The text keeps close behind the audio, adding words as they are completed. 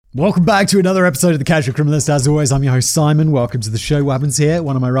Welcome back to another episode of The Casual Criminalist. As always, I'm your host, Simon. Welcome to the show. What happens here?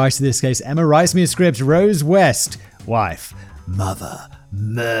 One of my writers, in this case, Emma, writes me a script. Rose West, wife, mother,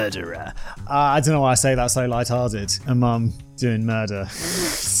 murderer. I don't know why I say that so lighthearted. A mum doing murder.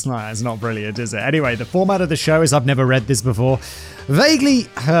 It's not brilliant, is it? Anyway, the format of the show is I've never read this before. Vaguely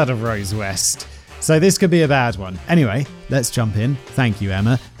heard of Rose West. So this could be a bad one. Anyway, let's jump in. Thank you,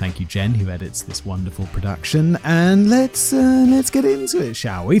 Emma. Thank you, Jen, who edits this wonderful production. And let's get into it,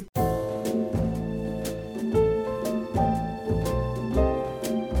 shall we?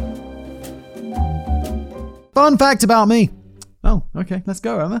 Fun fact about me. Oh, okay, let's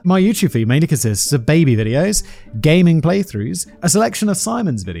go, Emma. My YouTube feed mainly consists of baby videos, gaming playthroughs, a selection of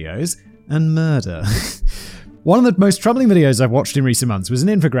Simon's videos, and murder. One of the most troubling videos I've watched in recent months was an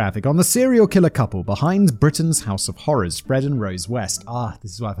infographic on the serial killer couple behind Britain's House of Horrors, Fred and Rose West.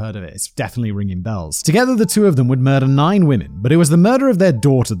 This is what I've heard of it. It's definitely ringing bells. Together, the two of them would murder 9 women, but it was the murder of their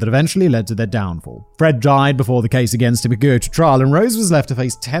daughter that eventually led to their downfall. Fred died before the case against him could go to trial, and Rose was left to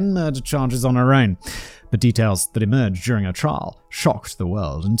face 10 murder charges on her own. But details that emerged during her trial shocked the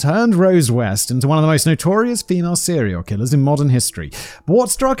world and turned Rose West into one of the most notorious female serial killers in modern history. But what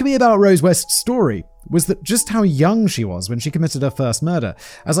struck me about Rose West's story was that just how young she was when she committed her first murder.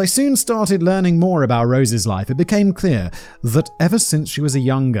 As I soon started learning more about Rose's life, it became clear that ever since she was a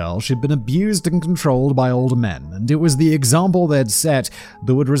young girl, she'd been abused and controlled by older men, and it was the example they'd set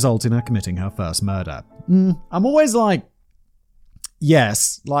that would result in her committing her first murder. I'm always like,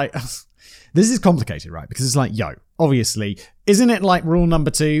 yes, like... This is complicated, right? Because it's like, obviously, isn't it like rule number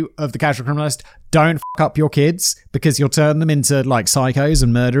 2 of The Casual Criminalist? Don't fuck up your kids because you'll turn them into like psychos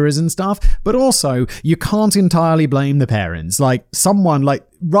and murderers and stuff. But also, you can't entirely blame the parents. Like someone like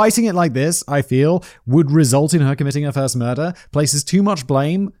writing it like this, I feel, would result in her committing her first murder, places too much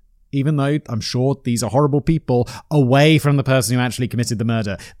blame, even though I'm sure these are horrible people, away from the person who actually committed the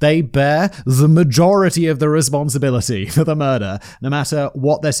murder. They bear the majority of the responsibility for the murder, no matter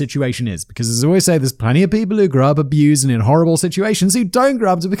what their situation is. Because as I always say, there's plenty of people who grow up abused and in horrible situations who don't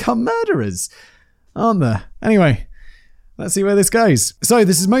grow up to become murderers, aren't there? Anyway, let's see where this goes. So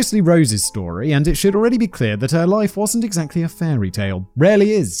this is mostly Rose's story, and it should already be clear that her life wasn't exactly a fairy tale.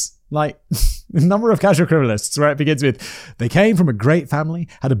 Rarely is. Like, the number of casual criminalists where it begins with, they came from a great family,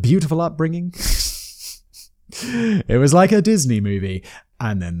 had a beautiful upbringing. It was like a Disney movie,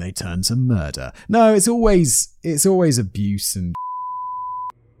 and then they turned to murder. No, it's always abuse and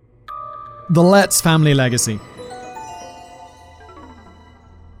the Letts family legacy.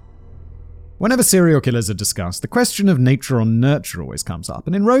 Whenever serial killers are discussed, the question of nature or nurture always comes up,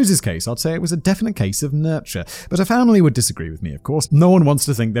 and in Rose's case, I'd say it was a definite case of nurture. But her family would disagree with me, of course. No one wants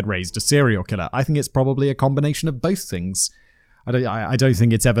to think they'd raised a serial killer. I think it's probably a combination of both things. I don't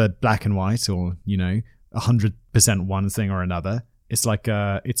think it's ever black and white or, 100% one thing or another. It's like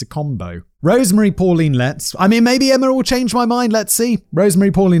it's a combo. Rosemary Pauline Letts. I mean, maybe Emma will change my mind. Let's see.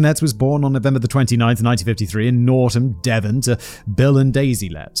 Rosemary Pauline Letts was born on November the 29th, 1953 in Norton, Devon, to Bill and Daisy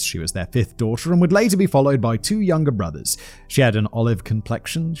Letts. She was their 5th daughter and would later be followed by 2 younger brothers. She had an olive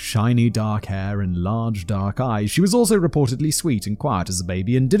complexion, shiny dark hair, and large dark eyes. She was also reportedly sweet and quiet as a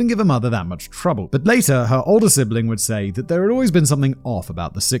baby and didn't give her mother that much trouble. But later, her older sibling would say that there had always been something off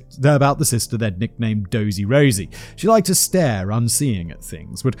about the sister they'd nicknamed Dozy Rosie. She liked to stare unseeing at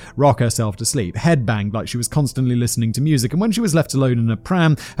things, would rock herself to sleep, headbanged like she was constantly listening to music, and when she was left alone in a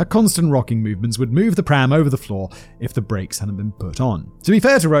pram, her constant rocking movements would move the pram over the floor if the brakes hadn't been put on. To be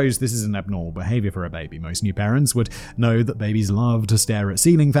fair to Rose, this isn't abnormal behavior for a baby. Most new parents would know that babies love to stare at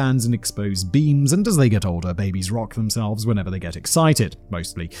ceiling fans and exposed beams, and as they get older, babies rock themselves whenever they get excited.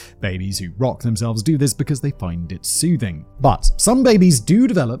 Mostly, babies who rock themselves do this because they find it soothing. But some babies do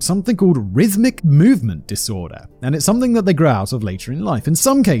develop something called rhythmic movement disorder, and it's something that they grow out of later in life. In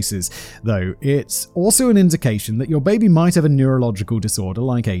some cases, though, it's also an indication that your baby might have a neurological disorder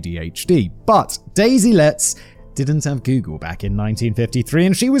like ADHD. But Daisy Letts didn't have Google back in 1953,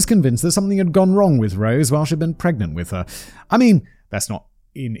 and she was convinced that something had gone wrong with Rose while she'd been pregnant with her. I mean, that's not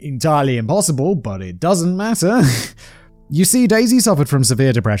entirely impossible, but it doesn't matter. You see, Daisy suffered from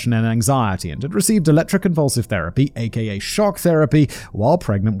severe depression and anxiety and had received electroconvulsive therapy, aka shock therapy, while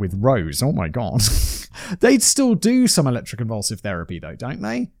pregnant with Rose. Oh my god. They'd still do some electroconvulsive therapy though, don't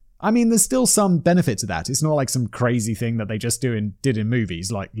they? I mean, there's still some benefit to that. It's not like some crazy thing that they just did in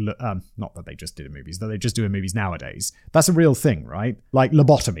movies, like, not that they just did in movies, that they just do in movies nowadays. That's a real thing, right? Like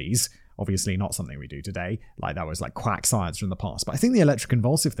lobotomies. Obviously not something we do today. Like that was like quack science from the past. But I think the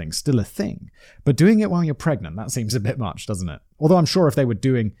electroconvulsive thing's still a thing. But doing it while you're pregnant, that seems a bit much, doesn't it? Although I'm sure if they were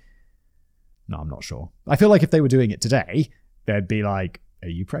doing... No, I'm not sure. I feel like if they were doing it today, they'd be like, are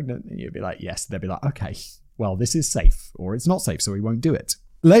you pregnant? And you'd be like, yes. They'd be like, okay, well, this is safe. Or it's not safe, so we won't do it.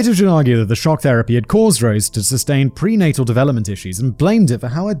 Later should argue that the shock therapy had caused Rose to sustain prenatal development issues and blamed it for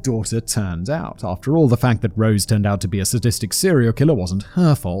how her daughter turned out. After all, the fact that Rose turned out to be a sadistic serial killer wasn't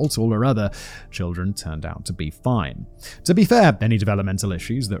her fault. All her other children turned out to be fine. To be fair, any developmental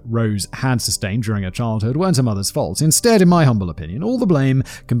issues that Rose had sustained during her childhood weren't her mother's fault. Instead, in my humble opinion, all the blame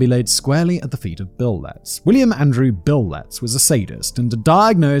can be laid squarely at the feet of Bill Letts. William Andrew Bill Letts was a sadist and a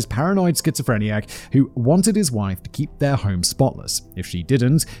diagnosed paranoid schizophrenic who wanted his wife to keep their home spotless. If she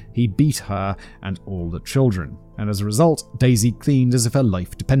didn't, he beat her and all the children. And as a result, Daisy cleaned as if her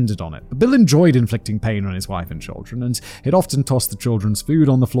life depended on it. But Bill enjoyed inflicting pain on his wife and children, and he'd often toss the children's food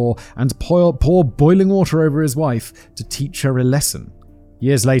on the floor and pour boiling water over his wife to teach her a lesson.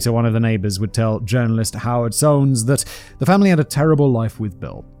 Years later, one of the neighbors would tell journalist Howard Soanes that the family had a terrible life with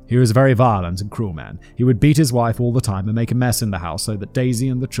Bill. He was a very violent and cruel man. He would beat his wife all the time and make a mess in the house so that Daisy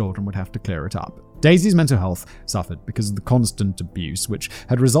and the children would have to clear it up. Daisy's mental health suffered because of the constant abuse, which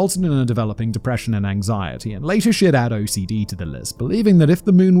had resulted in her developing depression and anxiety, and later she'd add OCD to the list, believing that if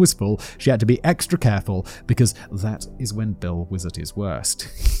the moon was full, she had to be extra careful because that is when Bill was at his worst.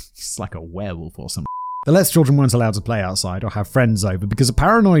 He's like a werewolf or something. The Letts children weren't allowed to play outside or have friends over because a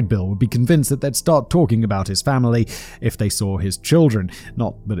paranoid Bill would be convinced that they'd start talking about his family if they saw his children.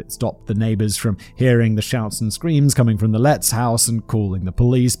 Not that it stopped the neighbors from hearing the shouts and screams coming from the Letts house and calling the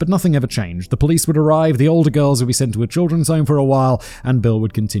police, but nothing ever changed. The police would arrive, the older girls would be sent to a children's home for a while, and Bill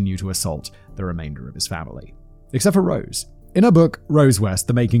would continue to assault the remainder of his family. Except for Rose. In her book, Rose West,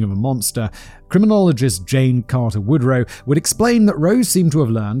 The Making of a Monster, criminologist Jane Carter Woodrow would explain that Rose seemed to have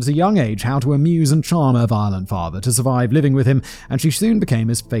learned at a young age how to amuse and charm her violent father to survive living with him, and she soon became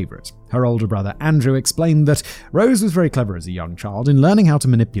his favorite. Her older brother Andrew explained that Rose was very clever as a young child in learning how to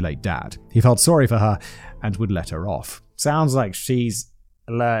manipulate Dad. He felt sorry for her and would let her off. Sounds like she's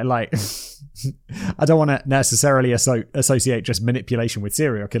like I don't want to necessarily associate just manipulation with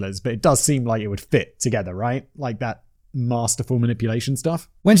serial killers, but it does seem like it would fit together, right? Like that masterful manipulation stuff.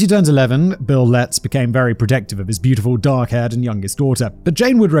 When she turned 11, Bill Letts became very protective of his beautiful, dark-haired and youngest daughter. But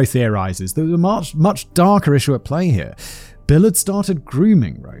Jane Woodrow theorizes that there was a much darker issue at play here. Bill had started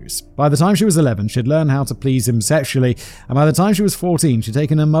grooming Rose. By the time she was 11, she'd learned how to please him sexually, and by the time she was 14, she'd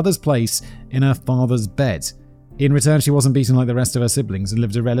taken her mother's place in her father's bed. In return, she wasn't beaten like the rest of her siblings and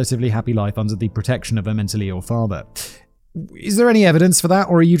lived a relatively happy life under the protection of her mentally ill father. Is there any evidence for that,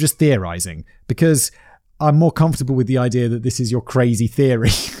 or are you just theorizing? Because I'm more comfortable with the idea that this is your crazy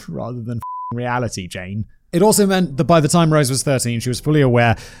theory rather than reality, Jane. It also meant that by the time Rose was 13, she was fully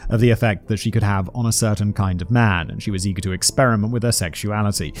aware of the effect that she could have on a certain kind of man, and she was eager to experiment with her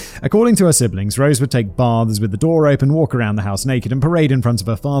sexuality. According to her siblings, Rose would take baths with the door open, walk around the house naked, and parade in front of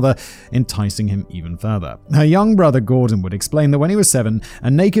her father, enticing him even further. Her young brother Gordon would explain that when he was 7,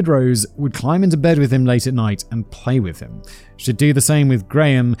 a naked Rose would climb into bed with him late at night and play with him. She'd do the same with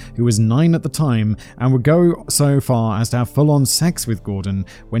Graham, who was 9 at the time, and would go so far as to have full-on sex with Gordon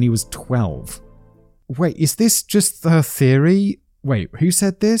when he was 12. Wait, is this just her theory? Wait, who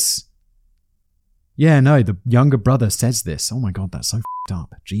said this? Yeah, no, the younger brother says this. Oh my god, that's so f***ed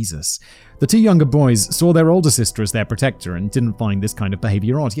up. Jesus. The two younger boys saw their older sister as their protector and didn't find this kind of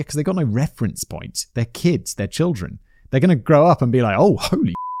behavior odd. Yeah, because they got no reference point. They're kids, they're children. They're going to grow up and be like, oh,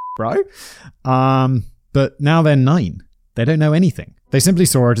 holy bro. But now they're 9. They don't know anything. They simply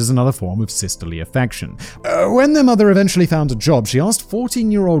saw it as another form of sisterly affection. When their mother eventually found a job, she asked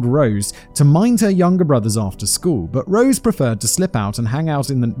 14-year-old Rose to mind her younger brothers after school, but Rose preferred to slip out and hang out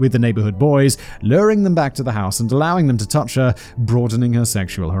with the neighborhood boys, luring them back to the house and allowing them to touch her, broadening her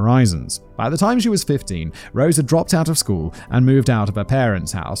sexual horizons. By the time she was 15, Rose had dropped out of school and moved out of her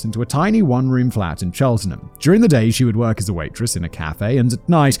parents' house into a tiny one-room flat in Cheltenham. During the day, she would work as a waitress in a cafe, and at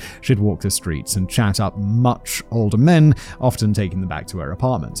night, she'd walk the streets and chat up much older men, often taking them back to her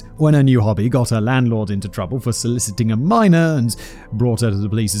apartment. When her new hobby got her landlord into trouble for soliciting a minor and brought her to the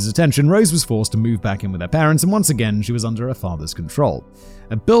police's attention, Rose was forced to move back in with her parents, and once again, she was under her father's control.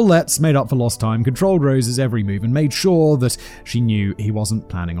 Bill Letts made up for lost time, controlled Rose's every move, and made sure that she knew he wasn't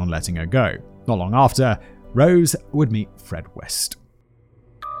planning on letting her go. Not long after, Rose would meet Fred West.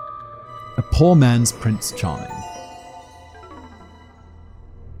 A poor man's Prince Charming.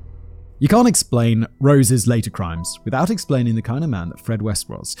 You can't explain Rose's later crimes without explaining the kind of man that Fred West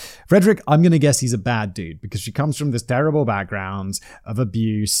was. Frederick, I'm going to guess he's a bad dude because she comes from this terrible background of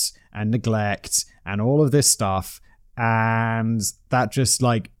abuse and neglect and all of this stuff. And that just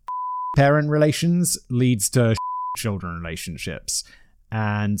like parent relations leads to children relationships.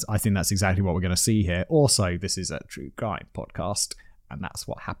 And I think that's exactly what we're going to see here. Also, this is a true crime podcast, and that's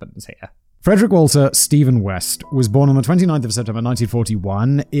what happens here. Frederick Walter Stephen West was born on the 29th of September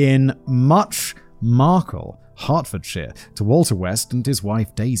 1941 in much Markle, Hertfordshire, to Walter West and his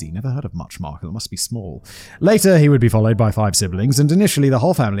wife Daisy. Never heard of Much Markle, it must be small. Later, he would be followed by 5 siblings, and initially the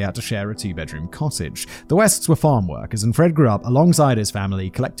whole family had to share a 2-bedroom cottage. The Wests were farm workers, and Fred grew up alongside his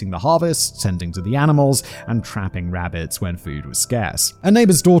family, collecting the harvest, tending to the animals, and trapping rabbits when food was scarce. A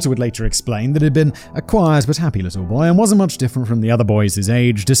neighbour's daughter would later explain that he'd been a quiet but happy little boy and wasn't much different from the other boys his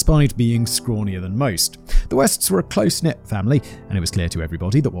age, despite being scrawnier than most. The Wests were a close-knit family, and it was clear to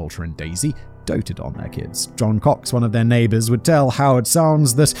everybody that Walter and Daisy doted on their kids. John Cox, one of their neighbours, would tell Howard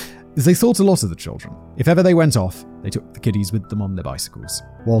Sounds that they thought a lot of the children. If ever they went off, they took the kiddies with them on their bicycles.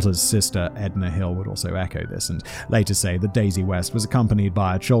 Walter's sister, Edna Hill, would also echo this and later say that Daisy West was accompanied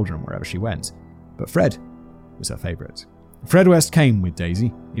by her children wherever she went. But Fred was her favourite. Fred West came with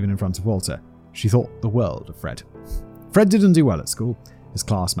Daisy, even in front of Walter. She thought the world of Fred. Fred didn't do well at school. His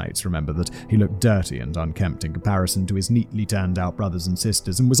classmates remember that he looked dirty and unkempt in comparison to his neatly turned out brothers and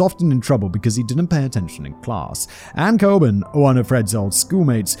sisters, and was often in trouble because he didn't pay attention in class. Anne Coburn, one of Fred's old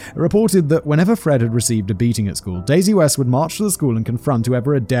schoolmates, reported that whenever Fred had received a beating at school, Daisy West would march to the school and confront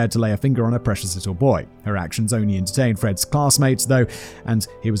whoever had dared to lay a finger on her precious little boy. Her actions only entertained Fred's classmates, though, and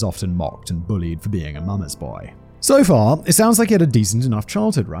he was often mocked and bullied for being a mama's boy. So far, it sounds like he had a decent enough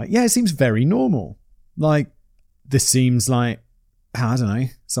childhood, right? Yeah, it seems very normal. This seems like, I don't know,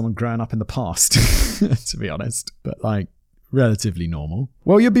 someone growing up in the past, to be honest, but relatively normal.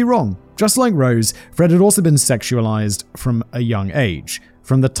 Well, you'd be wrong. Just like Rose, Fred had also been sexualized from a young age,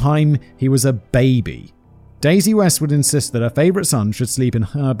 from the time he was a baby. Daisy West would insist that her favorite son should sleep in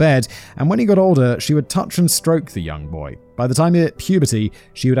her bed, and when he got older, she would touch and stroke the young boy. By the time he hit puberty,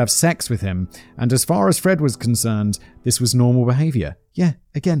 she would have sex with him, and as far as Fred was concerned, this was normal behavior. Yeah,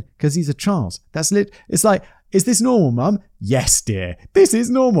 again, because he's a child. It's like, is this normal, Mum? Yes, dear. This is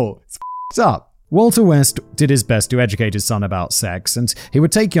normal. It's f***ed up. Walter West did his best to educate his son about sex, and he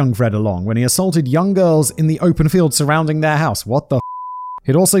would take young Fred along when he assaulted young girls in the open field surrounding their house. What the f***?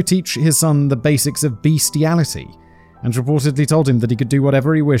 He'd also teach his son the basics of bestiality, and reportedly told him that he could do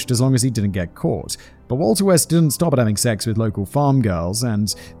whatever he wished as long as he didn't get caught. But Walter West didn't stop at having sex with local farm girls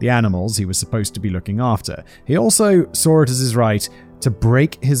and the animals he was supposed to be looking after. He also saw it as his right to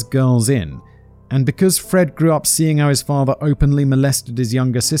break his girls in. And because Fred grew up seeing how his father openly molested his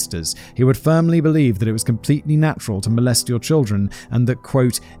younger sisters, he would firmly believe that it was completely natural to molest your children and that,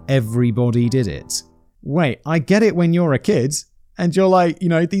 quote, everybody did it. Wait, I get it when you're a kid and you're like,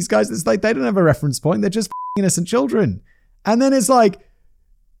 these guys, it's like they don't have a reference point. They're just innocent children. And then it's like,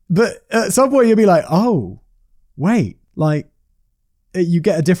 but at some point you'll be like, oh, wait, you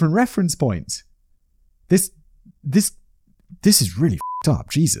get a different reference point. This is really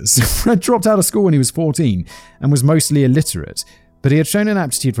up, Jesus. Fred dropped out of school when he was 14 and was mostly illiterate, but he had shown an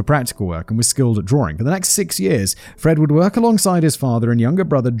aptitude for practical work and was skilled at drawing. For the next 6 years, Fred would work alongside his father and younger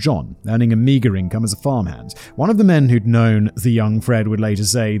brother John, earning a meagre income as a farmhand. One of the men who'd known the young Fred would later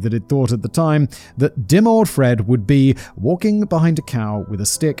say that he'd thought at the time that dim old Fred would be walking behind a cow with a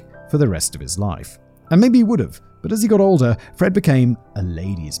stick for the rest of his life. And maybe he would have, but as he got older, Fred became a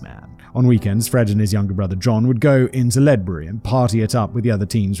ladies' man. On weekends, Fred and his younger brother John would go into Ledbury and party it up with the other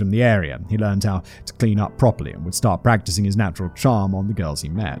teens from the area. He learned how to clean up properly and would start practicing his natural charm on the girls he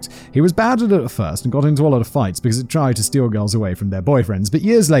met. He was bad at it at first and got into a lot of fights because he tried to steal girls away from their boyfriends, but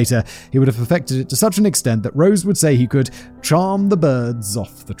years later, he would have perfected it to such an extent that Rose would say he could charm the birds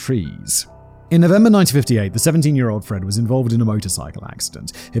off the trees. In November 1958, the 17-year-old Fred was involved in a motorcycle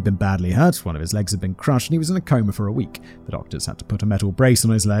accident. He'd been badly hurt, one of his legs had been crushed, and he was in a coma for a week. The doctors had to put a metal brace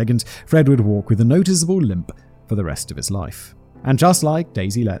on his leg, and Fred would walk with a noticeable limp for the rest of his life. And just like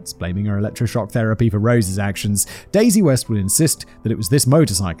Daisy Letts blaming her electroshock therapy for Rose's actions, Daisy West would insist that it was this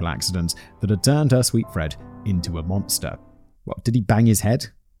motorcycle accident that had turned her sweet Fred into a monster. What, did he bang his head?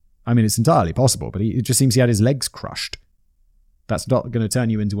 I mean, it's entirely possible, but it just seems he had his legs crushed. That's not going to turn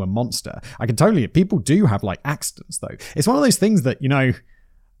you into a monster. I can totally. People do have accidents though. It's one of those things that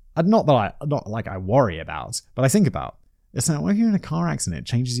not I worry about, but I think about. It's like, what if you're in a car accident? It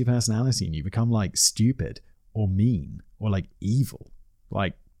changes your personality and you become stupid or mean or evil.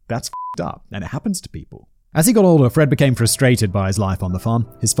 That's f***ed up, and it happens to people. As he got older, Fred became frustrated by his life on the farm.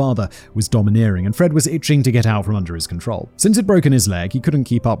 His father was domineering, and Fred was itching to get out from under his control. Since he'd broken his leg, he couldn't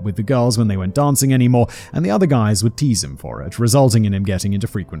keep up with the girls when they went dancing anymore, and the other guys would tease him for it, resulting in him getting into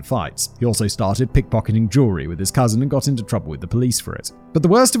frequent fights. He also started pickpocketing jewelry with his cousin and got into trouble with the police for it. But the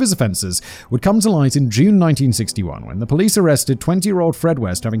worst of his offenses would come to light in June 1961, when the police arrested 20-year-old Fred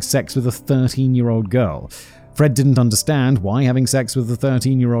West having sex with a 13-year-old girl. Fred didn't understand why having sex with a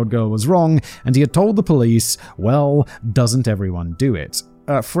 13-year-old girl was wrong, and he had told the police, well, doesn't everyone do it?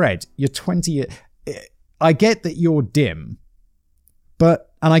 Fred, you're 20... I get that you're dim, And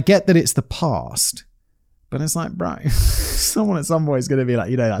I get that it's the past, but it's like, bro, someone at some point is going to be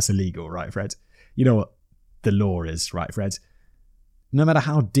like, that's illegal, right, Fred? You know what the law is, right, Fred? No matter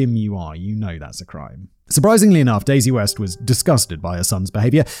how dim you are, that's a crime. Surprisingly enough, Daisy West was disgusted by her son's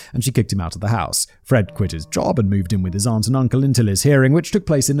behaviour, and she kicked him out of the house. Fred quit his job and moved in with his aunt and uncle until his hearing, which took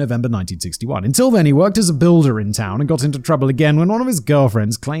place in November 1961. Until then, he worked as a builder in town and got into trouble again when one of his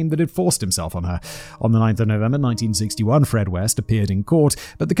girlfriends claimed that he'd forced himself on her. On the 9th of November 1961, Fred West appeared in court,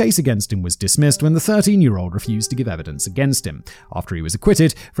 but the case against him was dismissed when the 13-year-old refused to give evidence against him. After he was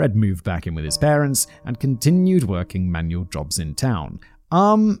acquitted, Fred moved back in with his parents and continued working manual jobs in town.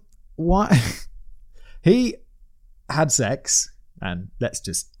 Why? He had sex, and let's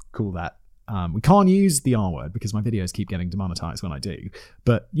just call that. We can't use the R word because my videos keep getting demonetized when I do,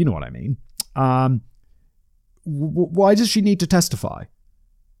 but you know what I mean. Why does she need to testify?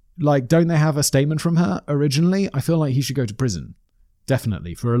 Like, don't they have a statement from her originally? I feel like he should go to prison.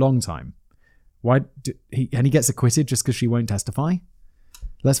 Definitely, for a long time. He gets acquitted just because she won't testify?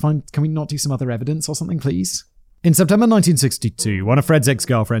 Can we not do some other evidence or something, please? In September 1962, one of Fred's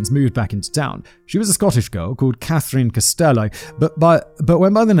ex-girlfriends moved back into town. She was a Scottish girl called Catherine Costello, but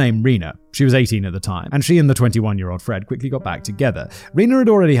went by the name Rena. She was 18 at the time, and she and the 21-year-old Fred quickly got back together. Rena had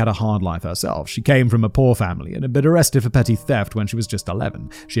already had a hard life herself. She came from a poor family and had been arrested for petty theft when she was just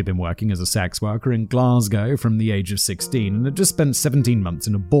 11. She had been working as a sex worker in Glasgow from the age of 16 and had just spent 17 months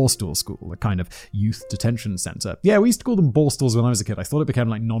in a borstal school, a kind of youth detention centre. Yeah, we used to call them borstals when I was a kid. I thought it became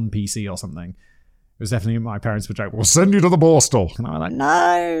like non-PC or something. It was definitely my parents would joke, we'll send you to the borstal. And I was like,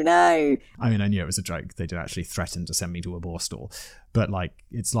 no. I mean, I knew it was a joke. They did actually threaten to send me to a borstal. But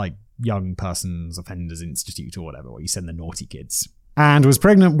it's like Young Persons Offenders Institute or whatever, where you send the naughty kids. And was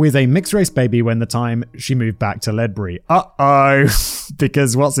pregnant with a mixed-race baby when the time she moved back to Ledbury. Uh-oh.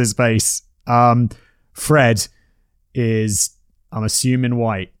 Because what's his face? Fred is, I'm assuming,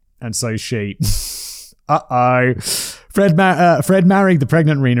 white. And so she. Uh-oh. Fred married the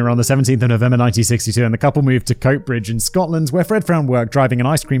pregnant Rena on the 17th of November 1962, and the couple moved to Coatbridge in Scotland, where Fred found work driving an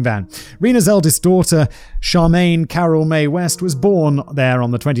ice cream van. Rena's eldest daughter, Charmaine Carol May West, was born there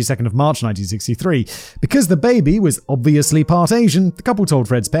on the 22nd of March 1963. Because the baby was obviously part Asian, the couple told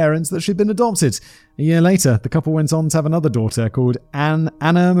Fred's parents that she'd been adopted. A year later, the couple went on to have another daughter called Anna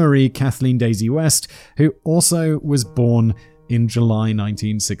Marie Kathleen Daisy West, who also was born in July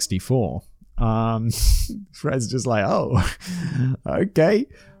 1964. Fred's just like, oh, okay.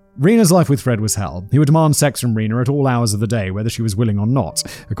 Rena's life with Fred was hell. He would demand sex from Rena at all hours of the day, whether she was willing or not.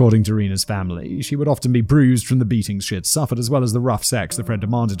 According to Rena's family, she would often be bruised from the beatings she had suffered, as well as the rough sex that Fred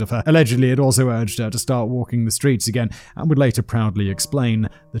demanded of her. Allegedly, it also urged her to start walking the streets again, and would later proudly explain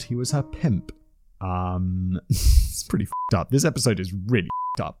that he was her pimp. It's pretty f***ed up. This episode is really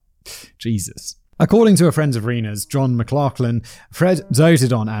f***ed up. Jesus. According to a friend of Rena's, John McLaughlin, Fred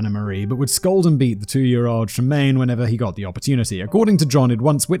doted on Anna Marie, but would scold and beat the 2-year-old Charmaine whenever he got the opportunity. According to John, he'd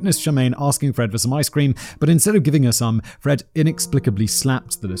once witnessed Charmaine asking Fred for some ice cream, but instead of giving her some, Fred inexplicably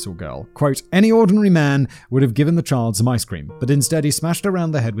slapped the little girl. Quote, any ordinary man would have given the child some ice cream, but instead he smashed her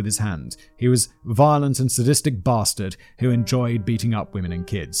around the head with his hand. He was a violent and sadistic bastard who enjoyed beating up women and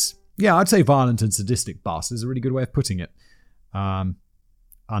kids. Yeah, I'd say violent and sadistic bastard is a really good way of putting it.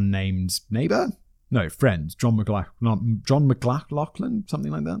 Unnamed neighbor? No, friend. John McLaughlin,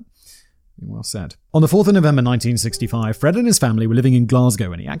 something like that. Well said. On the 4th of November 1965, Fred and his family were living in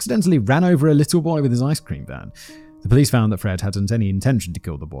Glasgow when he accidentally ran over a little boy with his ice cream van. The police found that Fred hadn't any intention to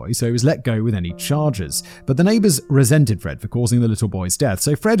kill the boy, so he was let go with any charges. But the neighbours resented Fred for causing the little boy's death,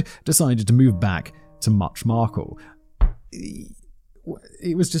 so Fred decided to move back to Muchmarcle.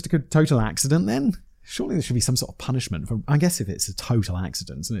 It was just a total accident then? Surely there should be some sort of punishment for... I guess if it's a total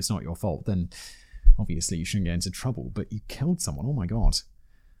accident and it's not your fault, then... obviously, you shouldn't get into trouble, but you killed someone. Oh my god.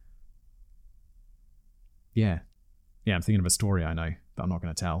 Yeah, I'm thinking of a story I know that I'm not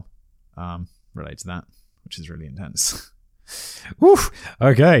going to tell related to that, which is really intense. Woo!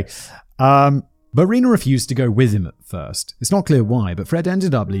 Okay. But Rena refused to go with him at first. It's not clear why, but Fred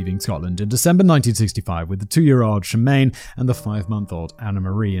ended up leaving Scotland in December 1965 with the 2-year-old Charmaine and the 5-month-old Anna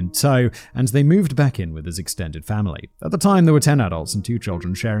Marie in tow, and they moved back in with his extended family. At the time, there were 10 adults and 2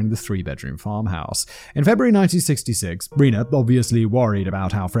 children sharing the 3-bedroom farmhouse. In February 1966, Rena, obviously worried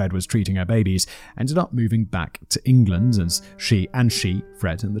about how Fred was treating her babies, ended up moving back to England as she,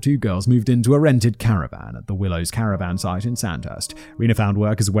 Fred, and the 2 girls moved into a rented caravan at the Willows caravan site in Sandhurst. Rena found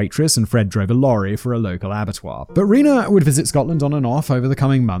work as a waitress and Fred drove a lorry quarry for a local abattoir. But Rena would visit Scotland on and off over the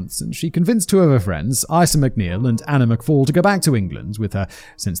coming months, and she convinced two of her friends, Isa McNeil and Anna McFall, to go back to England with her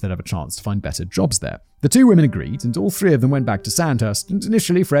since they'd have a chance to find better jobs there. The two women agreed, and all three of them went back to Sandhurst, and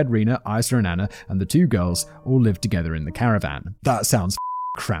initially Fred, Rena, Isa and Anna and the two girls all lived together in the caravan. That sounds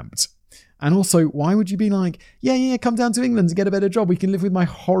cramped. And also, why would you be like, yeah, come down to England to get a better job. We can live with my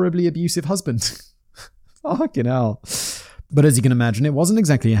horribly abusive husband. Fucking hell. But as you can imagine, it wasn't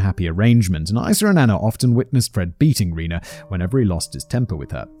exactly a happy arrangement, and Isa and Anna often witnessed Fred beating Rena whenever he lost his temper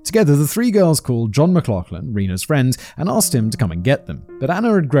with her. Together, the three girls called John McLaughlin, Rena's friend, and asked him to come and get them. But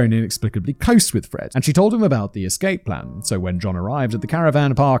Anna had grown inexplicably close with Fred, and she told him about the escape plan. So when John arrived at the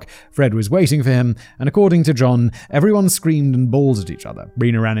caravan park, Fred was waiting for him, and according to John, everyone screamed and bawled at each other.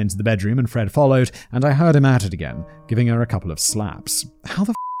 Rena ran into the bedroom and Fred followed, and I heard him at it again, giving her a couple of slaps. How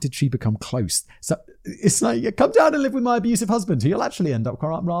the did she become close? So it's like, come down and live with my abusive husband. He'll actually end up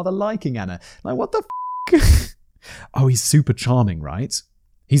rather liking Anna. Like, what the Oh, he's super charming, right?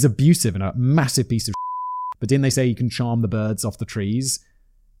 He's abusive and a massive piece of but didn't they say he can charm the birds off the trees?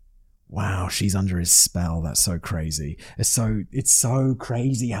 Wow, she's under his spell. That's so crazy. It's so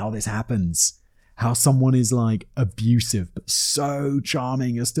crazy how this happens. How someone is like abusive but so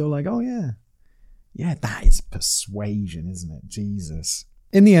charming. You're still like, oh yeah. Yeah, that is persuasion, isn't it? Jesus.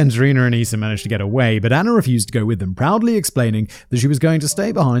 In the end, Rena and Isa managed to get away, but Anna refused to go with them, proudly explaining that she was going to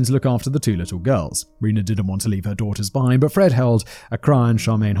stay behind to look after the two little girls. Rena didn't want to leave her daughters behind, but Fred held a crying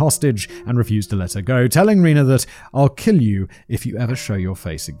Charmaine hostage and refused to let her go, telling Rena that, "I'll kill you if you ever show your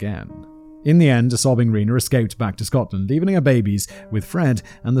face again." In the end, a sobbing Rena escaped back to Scotland, leaving her babies with Fred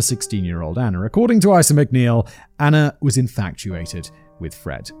and the 16-year-old Anna. According to Isa McNeil, Anna was infatuated with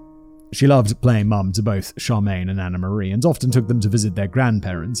Fred. She loved playing mum to both Charmaine and Anna Marie and often took them to visit their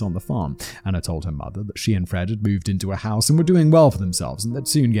grandparents on the farm. Anna told her mother that she and Fred had moved into a house and were doing well for themselves and they'd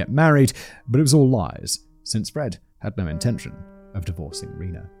soon get married, but it was all lies, since Fred had no intention of divorcing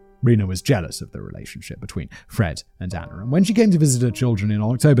Rena. Rena was jealous of the relationship between Fred and Anna, and when she came to visit her children in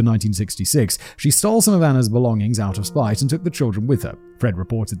October 1966, she stole some of Anna's belongings out of spite and took the children with her. Fred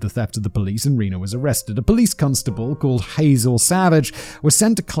reported the theft to the police and Rena was arrested. A police constable called Hazel Savage was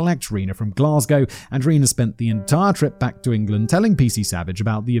sent to collect Rena from Glasgow, and Rena spent the entire trip back to England telling PC Savage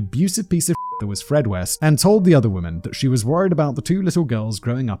about the abusive piece of that was Fred West, and told the other women that she was worried about the two little girls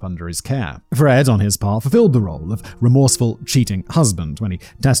growing up under his care. Fred, on his part, fulfilled the role of remorseful, cheating husband when he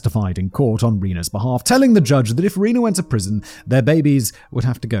testified in court on Rena's behalf, telling the judge that if Rena went to prison, their babies would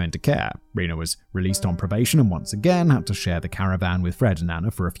have to go into care. Rena was released on probation and once again had to share the caravan with Fred and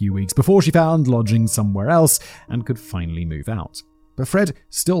Anna for a few weeks before she found lodging somewhere else and could finally move out. But Fred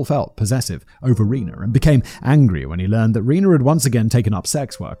still felt possessive over Rena and became angry when he learned that Rena had once again taken up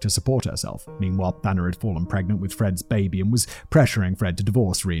sex work to support herself. Meanwhile, Anna had fallen pregnant with Fred's baby and was pressuring Fred to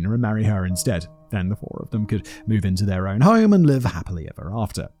divorce Rena and marry her instead. Then the four of them could move into their own home and live happily ever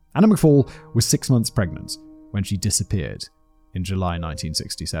after. Anna McFall was 6 months pregnant when she disappeared in July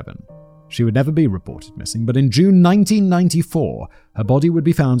 1967. She would never be reported missing, but in June 1994, her body would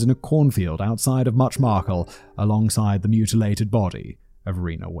be found in a cornfield outside of Muchmarkel alongside the mutilated body of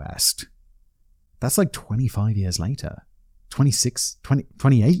Rena West. That's like 25 years later.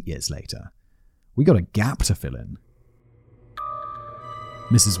 28 years later. We got a gap to fill in.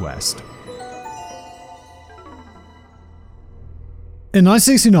 Mrs. West. In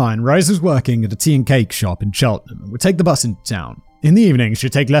 1969, Rose was working at a tea and cake shop in Cheltenham and would take the bus into town. In the evening,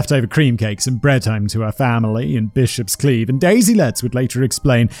 she'd take leftover cream cakes and bread home to her family in Bishop's Cleeve, and Daisy Letts would later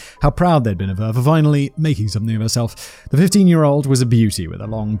explain how proud they'd been of her for finally making something of herself. The 15-year-old was a beauty with her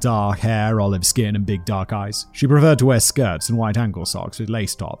long dark hair, olive skin, and big dark eyes. She preferred to wear skirts and white ankle socks with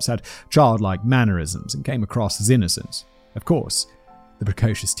lace tops, had childlike mannerisms, and came across as innocent. Of course, the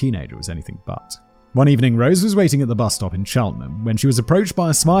precocious teenager was anything but. One evening, Rose was waiting at the bus stop in Cheltenham when she was approached by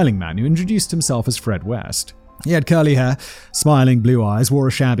a smiling man who introduced himself as Fred West. He had curly hair, smiling blue eyes, wore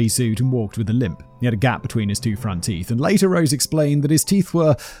a shabby suit and walked with a limp. He had a gap between his two front teeth, and later Rose explained that his teeth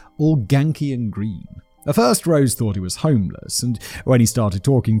were all ganky and green. At first, Rose thought he was homeless, and when he started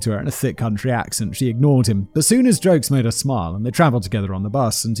talking to her in a thick country accent, she ignored him. But soon his jokes made her smile, and they travelled together on the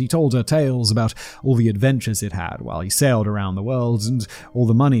bus, and he told her tales about all the adventures he'd had while he sailed around the world, and all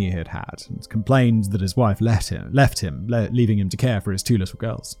the money he'd had, and complained that his wife left him, leaving him to care for his two little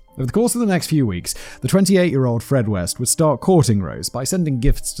girls. Over the course of the next few weeks, the 28-year-old Fred West would start courting Rose by sending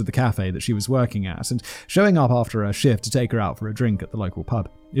gifts to the cafe that she was working at and showing up after her shift to take her out for a drink at the local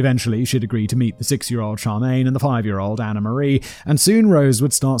pub. Eventually, she'd agree to meet the 6-year-old Charmaine and the 5-year-old Anna Marie, and soon Rose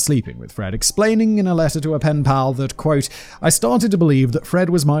would start sleeping with Fred, explaining in a letter to a pen pal that, quote, "I started to believe that Fred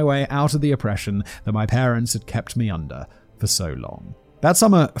was my way out of the oppression that my parents had kept me under for so long." That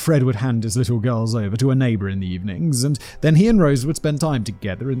summer, Fred would hand his little girls over to a neighbor in the evenings, and then he and Rose would spend time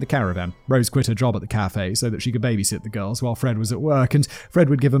together in the caravan. Rose quit her job at the cafe so that she could babysit the girls while Fred was at work, and Fred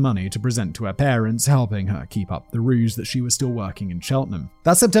would give her money to present to her parents, helping her keep up the ruse that she was still working in Cheltenham.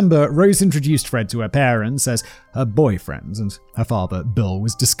 That September, Rose introduced Fred to her parents as her boyfriend, and her father, Bill,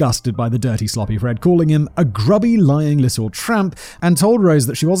 was disgusted by the dirty, sloppy Fred, calling him a grubby, lying little tramp, and told Rose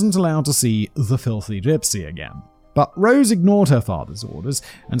that she wasn't allowed to see the filthy gypsy again. But Rose ignored her father's orders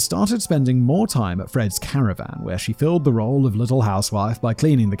and started spending more time at Fred's caravan, where she filled the role of little housewife by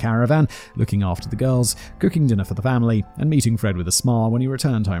cleaning the caravan, looking after the girls, cooking dinner for the family, and meeting Fred with a smile when he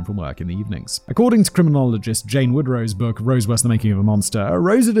returned home from work in the evenings. According to criminologist Jane Woodrow's book, Rose West: The Making of a Monster,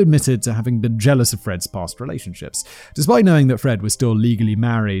 Rose had admitted to having been jealous of Fred's past relationships. Despite knowing that Fred was still legally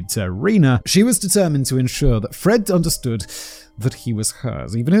married to Rena, she was determined to ensure that Fred understood that he was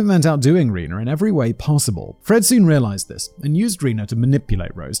hers, even if it meant outdoing Rena in every way possible. Fred soon realized this and used Rena to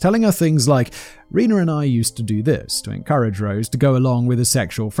manipulate Rose, telling her things like, "Rena and I used to do this," to encourage Rose to go along with his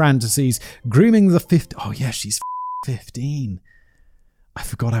sexual fantasies, grooming the 15. I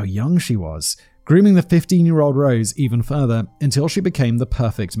forgot how young she was. Grooming the 15-year-old Rose even further until she became the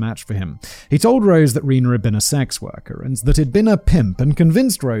perfect match for him. He told Rose that Rena had been a sex worker and that he'd been a pimp, and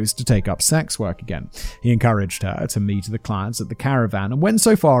convinced Rose to take up sex work again. He encouraged her to meet the clients at the caravan and went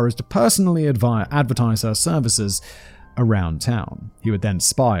so far as to personally advertise her services around town. He would then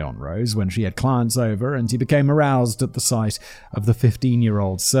spy on Rose when she had clients over, and he became aroused at the sight of the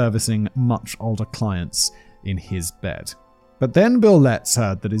 15-year-old servicing much older clients in his bed. But then Bill Letts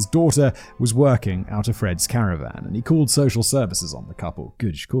heard that his daughter was working out of Fred's caravan, and he called social services on the couple.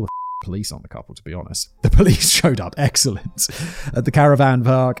 Good, you should call the police on the couple, to be honest. The police showed up, excellent, at the caravan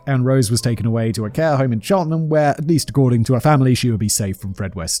park, and Rose was taken away to a care home in Cheltenham where, at least according to her family, she would be safe from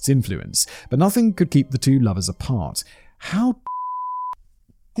Fred West's influence. But nothing could keep the two lovers apart. How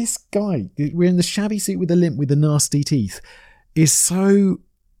this guy, wearing the shabby suit with the limp with the nasty teeth, is so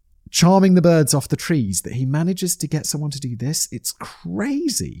charming the birds off the trees that he manages to get someone to do this? It's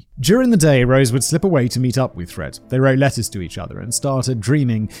crazy. During the day, Rose would slip away to meet up with Fred. They wrote letters to each other and started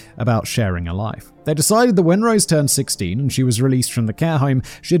dreaming about sharing a life. They decided that when Rose turned 16 and she was released from the care home,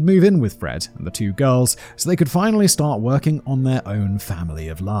 she'd move in with Fred and the two girls so they could finally start working on their own family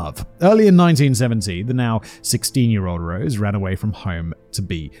of love. Early in 1970, the now 16-year-old Rose ran away from home to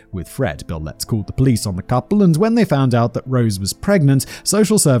be with Fred. Bill Letts called the police on the couple, and when they found out that Rose was pregnant,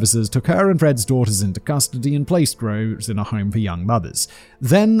 social services took her and Fred's daughters into custody and placed Rose in a home for young mothers.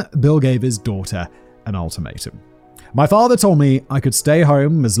 Then Bill gave his daughter an ultimatum. "My father told me I could stay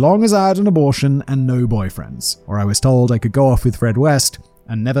home as long as I had an abortion and no boyfriends, or I was told I could go off with Fred West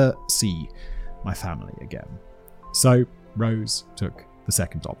and never see my family again." So Rose took the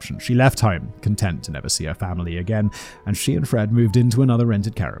second option. She left home, content to never see her family again, and she and Fred moved into another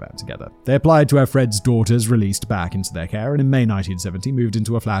rented caravan together. They applied to have Fred's daughters released back into their care, and in May 1970 moved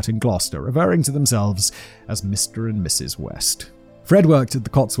into a flat in Gloucester, referring to themselves as Mr. and Mrs. West. Fred worked at the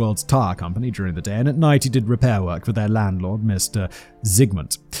Cotswolds Tire Company during the day, and at night he did repair work for their landlord, Mr.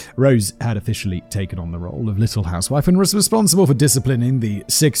 Zygmunt. Rose had officially taken on the role of little housewife and was responsible for disciplining the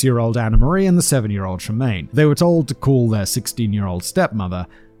 6-year-old Anna Marie and the 7-year-old Charmaine. They were told to call their 16-year-old stepmother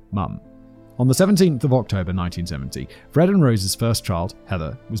Mum. On the 17th of October 1970, Fred and Rose's first child,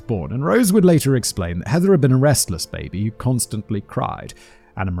 Heather, was born, and Rose would later explain that Heather had been a restless baby who constantly cried.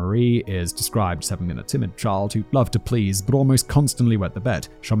 Anna Marie is described as having been a timid child who loved to please but almost constantly wet the bed.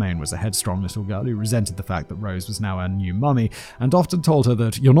 Charmaine was a headstrong little girl who resented the fact that Rose was now her new mummy and often told her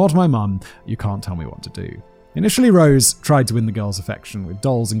that, "You're not my mum, you can't tell me what to do." Initially, Rose tried to win the girls' affection with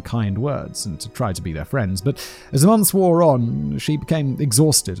dolls and kind words and to try to be their friends, but as the months wore on, she became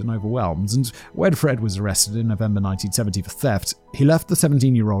exhausted and overwhelmed, and when Fred was arrested in November 1970 for theft, he left the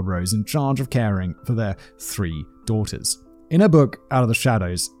 17-year-old Rose in charge of caring for their 3 daughters. In her book, Out of the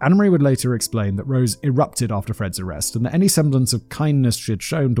Shadows, Anna Marie would later explain that Rose erupted after Fred's arrest and that any semblance of kindness she had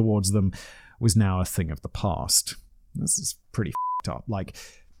shown towards them was now a thing of the past. This is pretty f***ed up.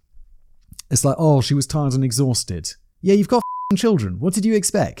 It's like, oh, she was tired and exhausted. Yeah, you've got f***ing children. What did you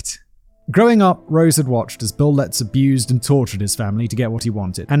expect? Growing up, Rose had watched as Bill Letts abused and tortured his family to get what he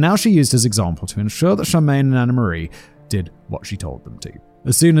wanted, and now she used his example to ensure that Charmaine and Anna Marie did what she told them to.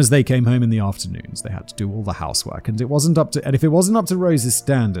 As soon as they came home in the afternoons, they had to do all the housework, and if it wasn't up to Rose's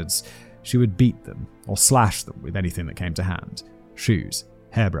standards, she would beat them or slash them with anything that came to hand. Shoes,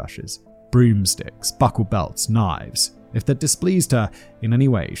 hairbrushes, broomsticks, buckle belts, knives. If that displeased her in any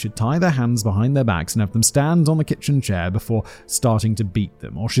way, she'd tie their hands behind their backs and have them stand on the kitchen chair before starting to beat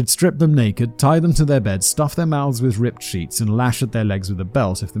them, or she'd strip them naked, tie them to their beds, stuff their mouths with ripped sheets, and lash at their legs with a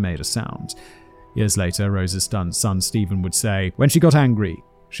belt if they made a sound. Years later, Rose's son Stephen would say, when she got angry,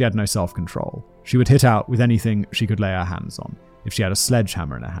 she had no self-control. She would hit out with anything she could lay her hands on. If she had a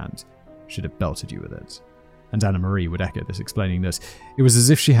sledgehammer in her hand, she'd have belted you with it. And Anna Marie would echo this, explaining that it was as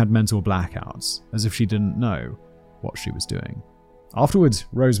if she had mental blackouts, as if she didn't know what she was doing. Afterwards,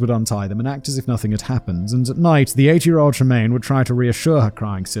 Rose would untie them and act as if nothing had happened, and at night, the 8-year-old Tremaine would try to reassure her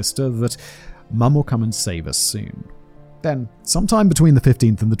crying sister that Mum will come and save us soon. Then, sometime between the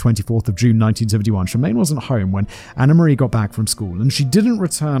 15th and the 24th of June 1971, Tremaine wasn't home when Anna Marie got back from school, and she didn't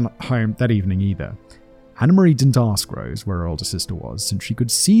return home that evening either. Anna Marie didn't ask Rose where her older sister was, since she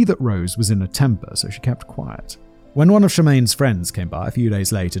could see that Rose was in a temper, so she kept quiet. When one of Tremaine's friends came by a few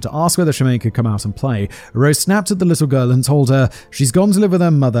days later to ask whether Tremaine could come out and play, Rose snapped at the little girl and told her she's gone to live with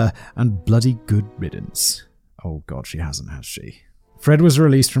her mother and bloody good riddance. Oh God, she hasn't, has she? Fred was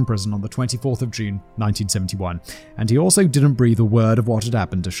released from prison on the 24th of June 1971, and he also didn't breathe a word of what had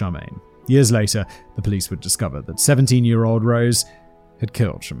happened to Charmaine. Years later, the police would discover that 17-year-old Rose had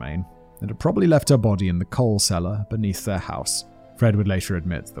killed Charmaine and had probably left her body in the coal cellar beneath their house. Fred would later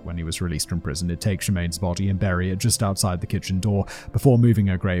admit that when he was released from prison, he'd take Charmaine's body and bury it just outside the kitchen door before moving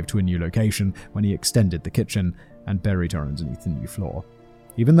her grave to a new location when he extended the kitchen and buried her underneath the new floor.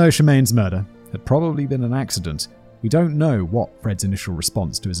 Even though Charmaine's murder had probably been an accident, we don't know what Fred's initial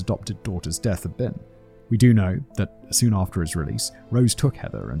response to his adopted daughter's death had been. We do know that soon after his release, Rose took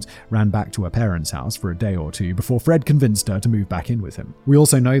Heather and ran back to her parents' house for a day or two before Fred convinced her to move back in with him. We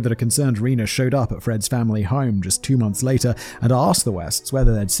also know that a concerned Rena showed up at Fred's family home just 2 months later and asked the Wests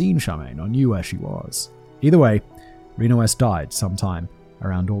whether they'd seen Charmaine or knew where she was. Either way, Rena West died sometime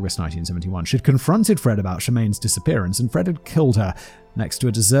around August 1971. She'd confronted Fred about Charmaine's disappearance, and Fred had killed her next to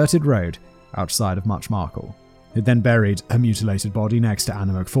a deserted road outside of Much Marcle. He'd then buried her mutilated body next to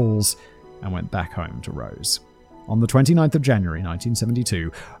Anna McFalls and went back home to Rose. On the 29th of January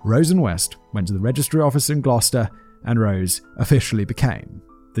 1972, Rose and West went to the registry office in Gloucester, and Rose officially became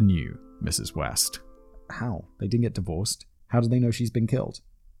the new Mrs. West. How? They didn't get divorced. How did they know she's been killed?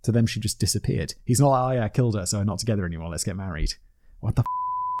 To them, she just disappeared. He's not like, oh yeah, I killed her, so we're not together anymore, let's get married. What the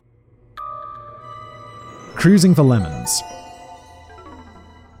Cruising for lemons.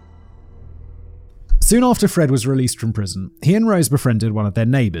 Soon after Fred was released from prison, he and Rose befriended one of their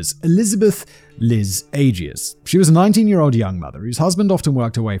neighbours, Elizabeth Liz Agius. She was a 19-year-old young mother whose husband often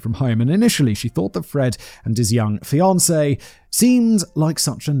worked away from home, and initially she thought that Fred and his young fiancée seemed like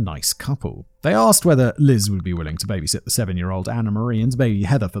such a nice couple. They asked whether Liz would be willing to babysit the 7-year-old Anna Marie and baby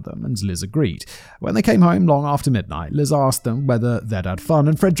Heather for them, and Liz agreed. When they came home long after midnight, Liz asked them whether they'd had fun,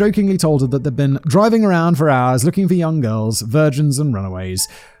 and Fred jokingly told her that they'd been driving around for hours looking for young girls, virgins and runaways,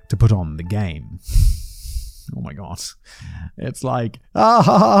 to put on the game. Oh my God. It's like,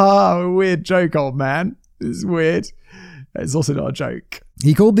 weird joke, old man. This is weird. It's also not a joke.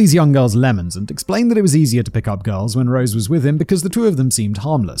 He called these young girls lemons and explained that it was easier to pick up girls when Rose was with him because the two of them seemed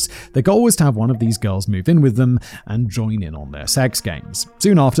harmless. Their goal was to have one of these girls move in with them and join in on their sex games.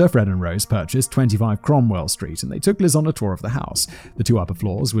 Soon after, Fred and Rose purchased 25 Cromwell Street, and they took Liz on a tour of the house. The two upper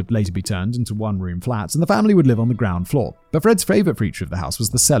floors would later be turned into one-room flats, and the family would live on the ground floor. But Fred's favourite feature of the house was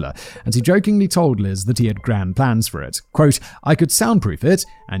the cellar, and he jokingly told Liz that he had grand plans for it. Quote, I could soundproof it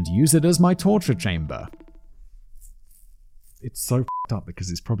and use it as my torture chamber. It's so f***ed up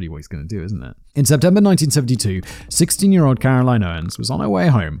because it's probably what he's going to do, isn't it? In September 1972, 16-year-old Caroline Owens was on her way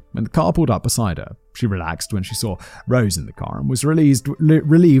home when the car pulled up beside her. She relaxed when she saw Rose in the car and was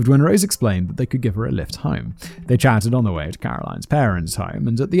relieved when Rose explained that they could give her a lift home. They chatted on the way to Caroline's parents' home,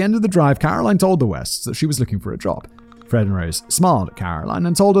 and at the end of the drive, Caroline told the Wests that she was looking for a job. Fred and Rose smiled at Caroline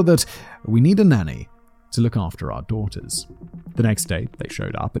and told her that we need a nanny to look after our daughters. The next day, they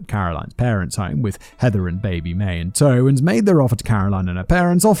showed up at Caroline's parents' home with Heather and baby May in tow and made their offer to Caroline and her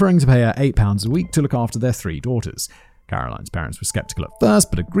parents, offering to pay her £8 a week to look after their 3 daughters. Caroline's parents were skeptical at first,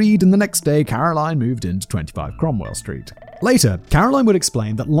 but agreed, and the next day, Caroline moved into 25 Cromwell Street. Later, Caroline would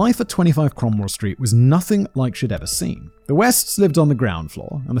explain that life at 25 Cromwell Street was nothing like she'd ever seen. The Wests lived on the ground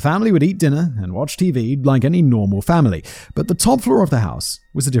floor, and the family would eat dinner and watch TV like any normal family, but the top floor of the house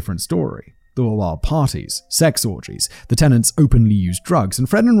was a different story. There were wild parties, sex orgies, the tenants openly used drugs, and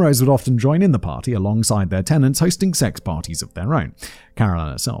Fred and Rose would often join in the party alongside their tenants, hosting sex parties of their own.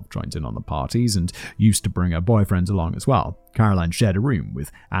 Caroline herself joined in on the parties and used to bring her boyfriends along as well. Caroline shared a room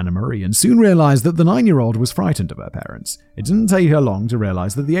with Anna Marie and soon realized that the 9-year-old was frightened of her parents. It didn't take her long to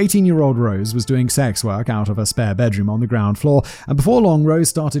realize that the 18-year-old Rose was doing sex work out of her spare bedroom on the ground floor, and before long Rose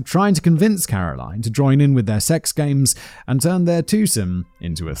started trying to convince Caroline to join in with their sex games and turn their twosome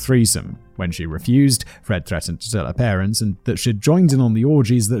into a threesome. When she refused, Fred threatened to tell her parents and that she'd joined in on the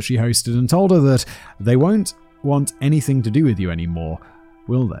orgies that she hosted and told her that they won't want anything to do with you anymore,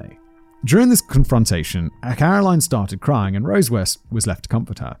 will they? During this confrontation, Caroline started crying and Rose West was left to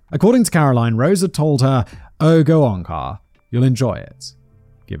comfort her. According to Caroline, Rose had told her, "Oh, go on, Car. You'll enjoy it.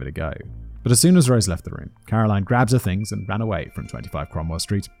 Give it a go." But as soon as Rose left the room, Caroline grabbed her things and ran away from 25 Cromwell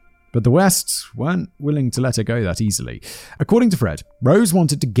Street. But the Wests weren't willing to let her go that easily. According to Fred, Rose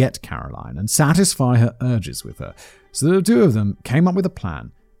wanted to get Caroline and satisfy her urges with her, so the two of them came up with a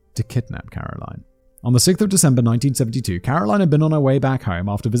plan to kidnap Caroline. On the 6th of December 1972, Caroline had been on her way back home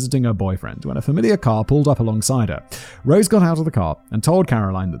after visiting her boyfriend when a familiar car pulled up alongside her. Rose got out of the car and told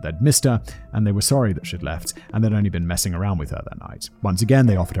Caroline that they'd missed her and they were sorry that she'd left and they'd only been messing around with her that night. Once again,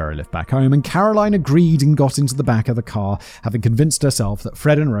 they offered her a lift back home and Caroline agreed and got into the back of the car, having convinced herself that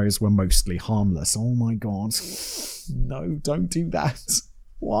Fred and Rose were mostly harmless. Oh my God. No, don't do that.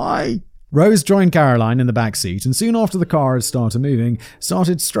 Why? Rose joined Caroline in the back seat and soon after the car had started moving,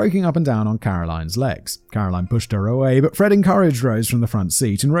 started stroking up and down on Caroline's legs. Caroline pushed her away, but Fred encouraged Rose from the front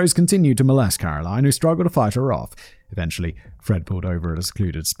seat and Rose continued to molest Caroline, who struggled to fight her off. Eventually, Fred pulled over at a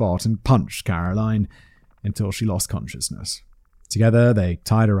secluded spot and punched Caroline until she lost consciousness. Together, they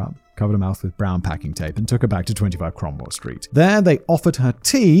tied her up, covered her mouth with brown packing tape and took her back to 25 Cromwell Street. There, they offered her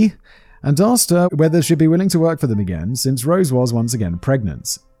tea and asked her whether she'd be willing to work for them again since Rose was once again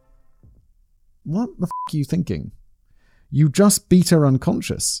pregnant. What the f*** are you thinking? You just beat her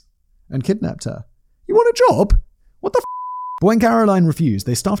unconscious and kidnapped her. You want a job? What the f***? But when Caroline refused,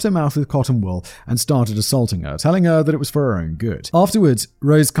 they stuffed her mouth with cotton wool and started assaulting her, telling her that it was for her own good. Afterwards,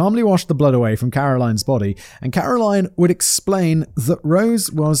 Rose calmly washed the blood away from Caroline's body, and Caroline would explain that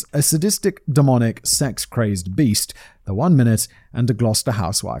Rose was a sadistic, demonic, sex-crazed beast the one minute and a Gloucester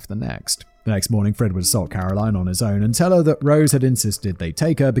housewife the next. The next morning, Fred would assault Caroline on his own and tell her that Rose had insisted they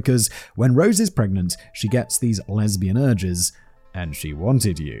take her because when Rose is pregnant, she gets these lesbian urges, and she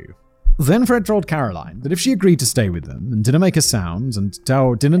wanted you. Then Fred told Caroline that if she agreed to stay with them and didn't make a sound and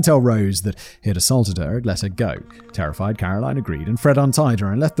didn't tell Rose that he had assaulted her, he'd let her go. Terrified, Caroline agreed, and Fred untied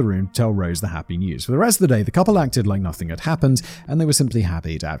her and left the room to tell Rose the happy news. For the rest of the day, the couple acted like nothing had happened, and they were simply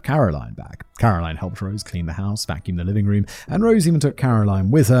happy to have Caroline back. Caroline helped Rose clean the house, vacuum the living room, and Rose even took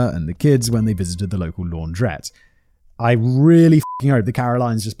Caroline with her and the kids when they visited the local laundrette. I really f***ing hope that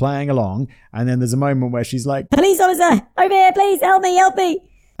Caroline's just playing along, and then there's a moment where she's like, "Police officer, over here, please, help me.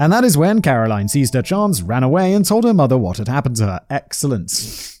 And that is when Caroline seized her chance, ran away, and told her mother what had happened to her.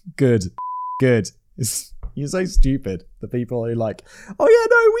 Excellent. Good. You're so stupid. The people who are like, "Oh yeah,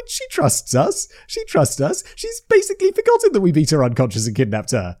 no, she trusts us. She's basically forgotten that we beat her unconscious and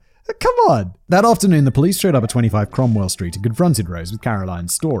kidnapped her. Come on." That afternoon, the police showed up at 25 Cromwell Street and confronted Rose with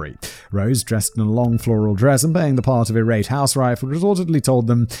Caroline's story. Rose, dressed in a long floral dress and playing the part of irate housewife, retortedly told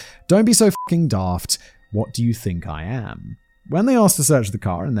them, "Don't be so fucking daft. What do you think I am?" When they asked to search the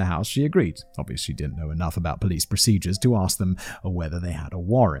car in their house, she agreed. Obviously, she didn't know enough about police procedures to ask them whether they had a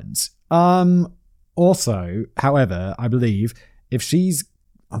warrant. Also, however, I believe if she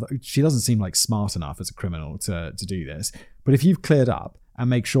doesn't seem like smart enough as a criminal to do this, but if you've cleared up and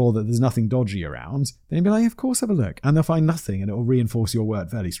make sure that there's nothing dodgy around, then you'd be like, "Of course, have a look." And they'll find nothing and it will reinforce your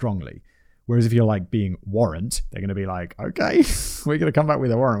word fairly strongly. Whereas if you're like being warrant, they're going to be like, "Okay, we're going to come back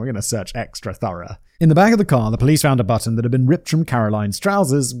with a warrant. We're going to search extra thorough." In the back of the car, the police found a button that had been ripped from Caroline's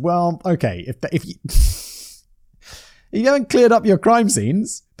trousers. Well, okay, if you haven't cleared up your crime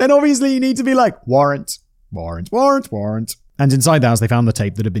scenes, then obviously you need to be like, warrant. And inside the house, they found the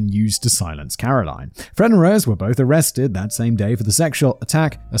tape that had been used to silence Caroline. Fred and Rose were both arrested that same day for the sexual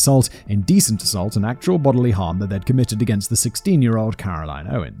attack, assault, indecent assault, and actual bodily harm that they'd committed against the 16-year-old Caroline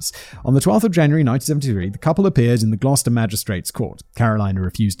Owens. On the 12th of January 1973, the couple appeared in the Gloucester Magistrates' Court. Caroline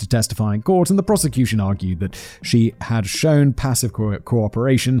refused to testify in court, and the prosecution argued that she had shown passive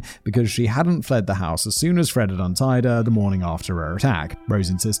cooperation because she hadn't fled the house as soon as Fred had untied her the morning after her attack. Rose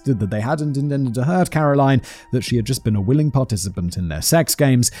insisted that they hadn't intended to hurt Caroline, that she had just been a willing participant in their sex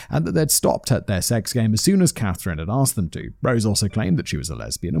games, and that they'd stopped at their sex game as soon as Catherine had asked them to. Rose also claimed that she was a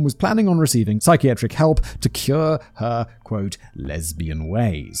lesbian and was planning on receiving psychiatric help to cure her, quote, lesbian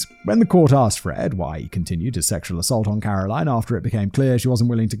ways. When the court asked Fred why he continued his sexual assault on Caroline after it became clear she wasn't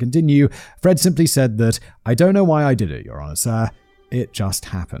willing to continue, Fred simply said that, "I don't know why I did it, Your Honor, sir. It just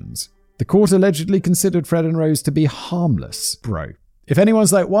happened." The court allegedly considered Fred and Rose to be harmless. Bro, if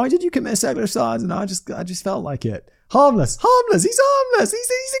anyone's like, "Why did you commit sexual assault?" And I just felt like it. Harmless. He's harmless. He's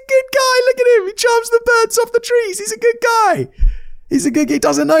a good guy. Look at him. He charms the birds off the trees. He's a good guy. He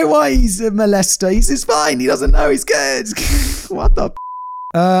doesn't know why he's a molester. He's just fine. He doesn't know he's good. What the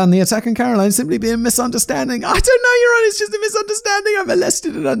and the attack on Caroline simply being a misunderstanding. I don't know, Your Honor. It's just a misunderstanding. I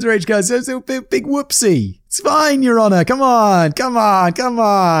molested an underage girl. So it's a big whoopsie. It's fine, Your Honor. Come on. Come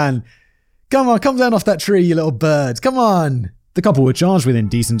down off that tree, you little bird. Come on. The couple were charged with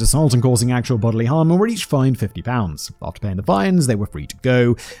indecent assault and causing actual bodily harm and were each fined £50. After paying the fines, they were free to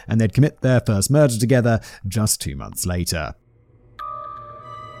go, and they'd commit their first murder together just 2 months later.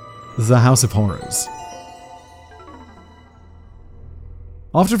 The House of Horrors.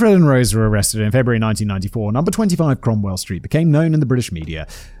 After Fred and Rose were arrested in February 1994, number 25 Cromwell Street became known in the British media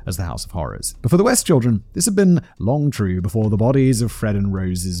as the House of Horrors. But for the West children, this had been long true before the bodies of Fred and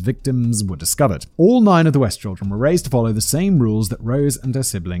Rose's victims were discovered. All 9 of the West children were raised to follow the same rules that Rose and her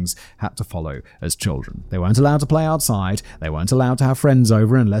siblings had to follow as children. They weren't allowed to play outside, they weren't allowed to have friends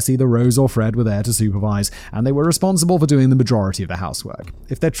over unless either Rose or Fred were there to supervise, and they were responsible for doing the majority of the housework.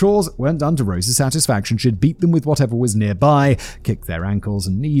 If their chores weren't done to Rose's satisfaction, she'd beat them with whatever was nearby, kick their ankles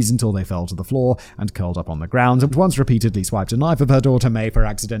and knees until they fell to the floor and curled up on the ground, and once repeatedly swiped a knife of her daughter May for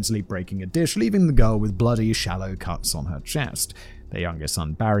accidentally breaking a dish, leaving the girl with bloody, shallow cuts on her chest. Their youngest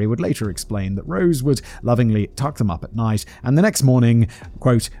son Barry would later explain that Rose would lovingly tuck them up at night, and the next morning,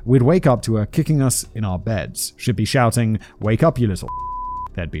 quote, "we'd wake up to her kicking us in our beds. She'd be shouting, 'Wake up, you little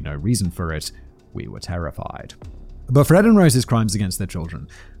There'd be no reason for it. We were terrified." But Fred and Rose's crimes against their children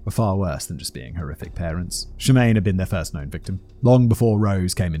were far worse than just being horrific parents. Shemaine had been their first known victim. Long before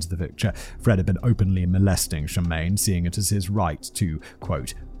Rose came into the picture, Fred had been openly molesting Shemaine, seeing it as his right to,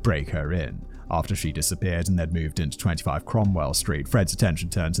 quote, "break her in." After she disappeared and they'd moved into 25 Cromwell Street, Fred's attention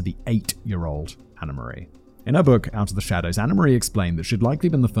turned to the 8-year-old Anna Marie. In her book, Out of the Shadows, Anna Marie explained that she'd likely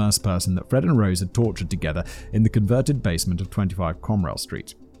been the first person that Fred and Rose had tortured together in the converted basement of 25 Cromwell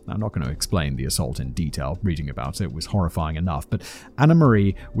Street. Now, I'm not going to explain the assault in detail. Reading about it was horrifying enough, but Anna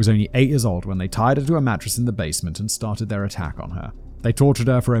Marie was only 8 years old when they tied her to a mattress in the basement and started their attack on her. They tortured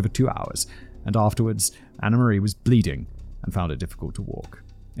her for over 2 hours, and afterwards, Anna Marie was bleeding and found it difficult to walk.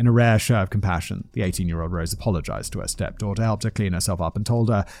 In a rare show of compassion, the 18-year-old Rose apologized to her stepdaughter, helped her clean herself up, and told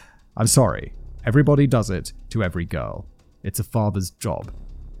her, "I'm sorry. Everybody does it to every girl. It's a father's job.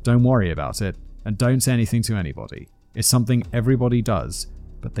 Don't worry about it, and don't say anything to anybody. It's something everybody does,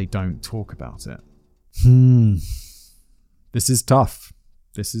 but they don't talk about it." This is tough.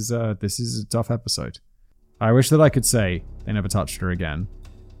 This is a tough episode. I wish that I could say they never touched her again,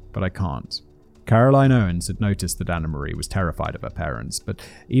 but I can't. Caroline Owens had noticed that Anna Marie was terrified of her parents, but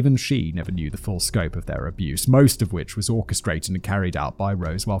even she never knew the full scope of their abuse, most of which was orchestrated and carried out by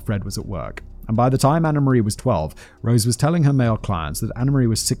Rose while Fred was at work. And by the time Anna Marie was 12, Rose was telling her male clients that Anna Marie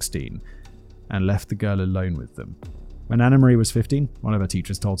was 16 and left the girl alone with them. When Anna Marie was 15, one of her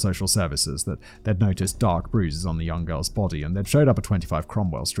teachers told social services that they'd noticed dark bruises on the young girl's body and they'd showed up at 25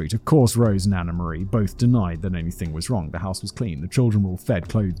 Cromwell Street. Of course, Rose and Anna Marie both denied that anything was wrong. The house was clean, the children were all fed,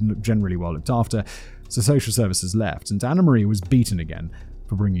 clothed, and generally well looked after, so social services left, and Anna Marie was beaten again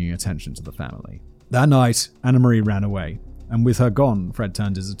for bringing attention to the family. That night, Anna Marie ran away, and with her gone, Fred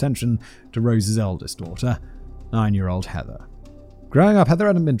turned his attention to Rose's eldest daughter, 9-year-old Heather. Growing up, Heather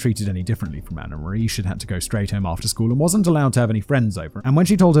hadn't been treated any differently from Anna Marie. She'd had to go straight home after school and wasn't allowed to have any friends over. And when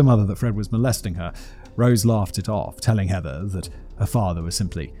she told her mother that Fred was molesting her, Rose laughed it off, telling Heather that her father was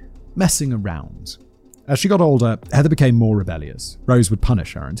simply messing around. As she got older, Heather became more rebellious. Rose would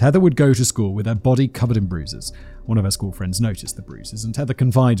punish her, and Heather would go to school with her body covered in bruises. One of her school friends noticed the bruises, and Heather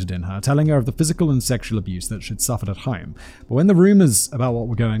confided in her, telling her of the physical and sexual abuse that she'd suffered at home. But when the rumours about what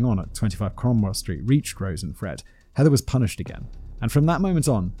were going on at 25 Cromwell Street reached Rose and Fred, Heather was punished again. And from that moment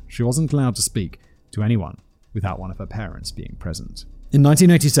on, she wasn't allowed to speak to anyone without one of her parents being present. In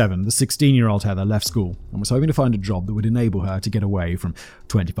 1987, the 16-year-old Heather left school and was hoping to find a job that would enable her to get away from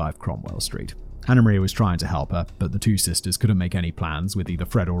 25 Cromwell Street. Anna Marie was trying to help her, but the two sisters couldn't make any plans, with either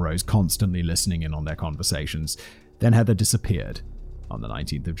Fred or Rose constantly listening in on their conversations. Then Heather disappeared on the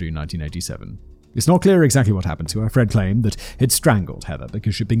 19th of June 1987. It's not clear exactly what happened to her. Fred claimed that he'd strangled Heather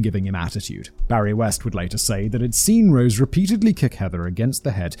because she'd been giving him attitude. Barry West would later say that he'd seen Rose repeatedly kick Heather against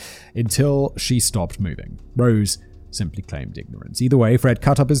the head until she stopped moving. Rose simply claimed ignorance. Either way, Fred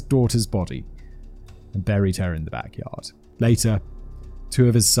cut up his daughter's body and buried her in the backyard. Later, two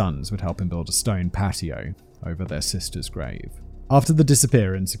of his sons would help him build a stone patio over their sister's grave. After the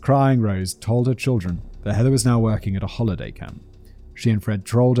disappearance, a crying Rose told her children that Heather was now working at a holiday camp. She and Fred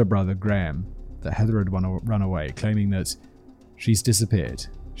told her brother Graham that Heather had run away, claiming that she's disappeared.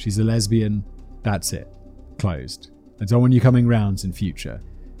 She's a lesbian. That's it. Closed. I don't want you coming round in future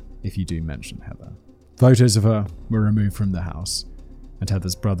if you do mention Heather. Photos of her were removed from the house, and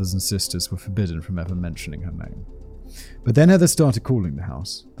Heather's brothers and sisters were forbidden from ever mentioning her name. But then Heather started calling the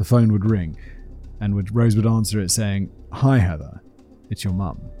house. The phone would ring, and Rose would answer it saying, "Hi Heather, it's your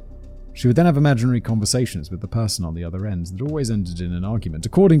mum." She would then have imaginary conversations with the person on the other end that always ended in an argument.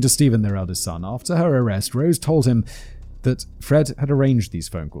 According to Stephen, their eldest son, after her arrest, Rose told him that Fred had arranged these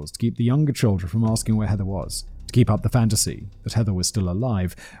phone calls to keep the younger children from asking where Heather was, To keep up the fantasy that Heather was still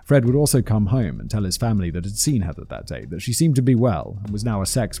alive, Fred would also come home and tell his family that had seen Heather that day, that she seemed to be well and was now a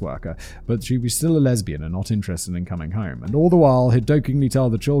sex worker, but she was still a lesbian and not interested in coming home. And all the while, he'd jokingly tell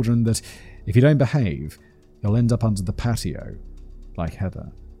the children that if you don't behave, you'll end up under the patio, like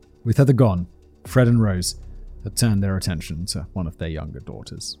Heather. With Heather gone, Fred and Rose had turned their attention to one of their younger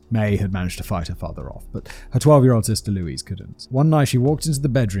daughters. May had managed to fight her father off, but her 12-year-old sister Louise couldn't. One night she walked into the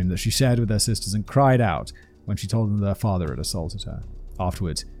bedroom that she shared with her sisters and cried out when she told them their father had assaulted her.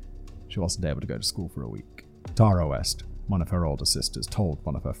 Afterwards, she wasn't able to go to school for a week. Tara West, one of her older sisters, told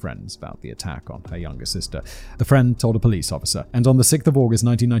one of her friends about the attack on her younger sister. The friend told a police officer, and on the 6th of August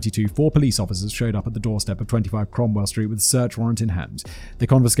 1992, 4 police officers showed up at the doorstep of 25 Cromwell Street with a search warrant in hand. They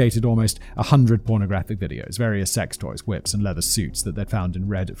confiscated almost 100 pornographic videos, various sex toys, whips, and leather suits that they'd found in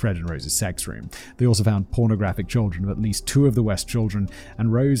Fred and Rose's sex room. They also found pornographic children of at least 2 of the West children,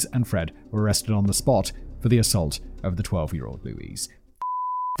 and Rose and Fred were arrested on the spot for the assault of the 12-year-old Louise.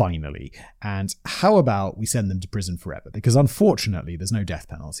 Finally. And how about we send them to prison forever? Because unfortunately, there's no death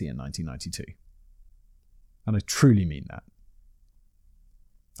penalty in 1992. And I truly mean that.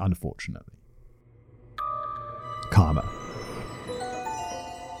 Unfortunately. Karma.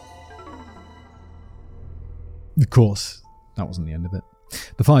 Of course, that wasn't the end of it.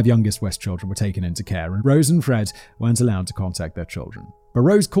 The 5 youngest West children were taken into care, and Rose and Fred weren't allowed to contact their children. But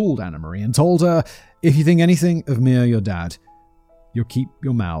Rose called Anna-Marie and told her, if you think anything of me or your dad, you'll keep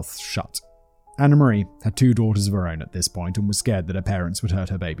your mouth shut. Anna-Marie had 2 daughters of her own at this point and was scared that her parents would hurt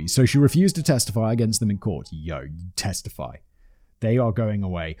her babies, so she refused to testify against them in court. You testify. They are going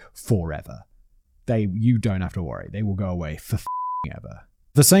away forever. You don't have to worry. They will go away for ever.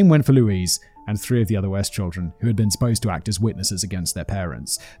 The same went for Louise and 3 of the other West children who had been supposed to act as witnesses against their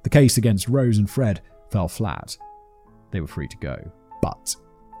parents. The case against Rose and Fred fell flat. They were free to go. But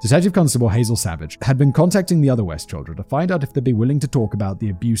Detective Constable Hazel Savage had been contacting the other West children to find out if they'd be willing to talk about the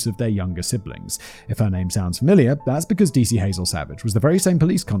abuse of their younger siblings. If her name sounds familiar, that's because DC Hazel Savage was the very same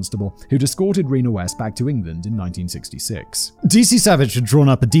police constable who'd escorted Rena West back to England in 1966. DC Savage had drawn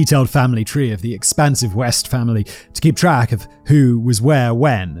up a detailed family tree of the expansive West family to keep track of who was where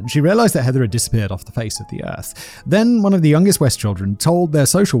when, and she realized that Heather had disappeared off the face of the earth. Then one of the youngest West children told their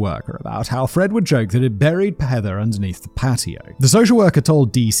social worker about how Fred would joke that he'd buried Heather underneath the patio. The social worker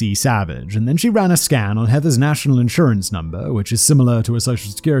told DC Savage, and then she ran a scan on Heather's national insurance number, which is similar to a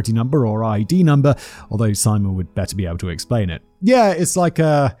social security number or ID number, although Simon would better be able to explain it. Yeah, it's like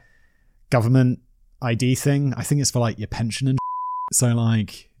a government ID thing. I think it's for like your pension and so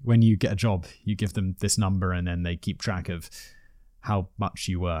like when you get a job, you give them this number and then they keep track of how much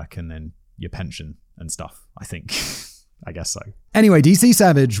you work and then your pension and stuff, I think. I guess so. Anyway, DC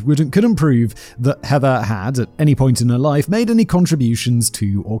Savage couldn't prove that Heather had, at any point in her life, made any contributions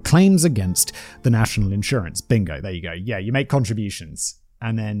to or claims against the national insurance. Bingo, there you go. Yeah, you make contributions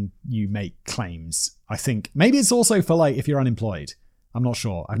and then you make claims. I think maybe it's also for like if you're unemployed. I'm not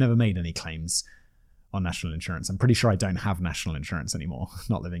sure. I've never made any claims on national insurance. I'm pretty sure I don't have national insurance anymore,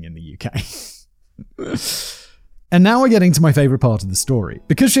 not living in the UK. And now we're getting to my favourite part of the story.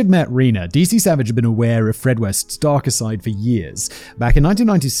 Because she'd met Rena, DC Savage had been aware of Fred West's darker side for years. Back in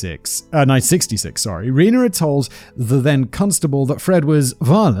 1966, Rena had told the then constable that Fred was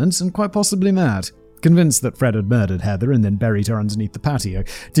violent and quite possibly mad. Convinced that Fred had murdered Heather and then buried her underneath the patio,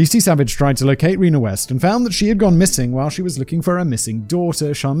 DC Savage tried to locate Rena West and found that she had gone missing while she was looking for her missing daughter,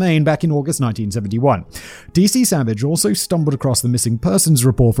 Charmaine, back in August 1971. DC Savage also stumbled across the missing persons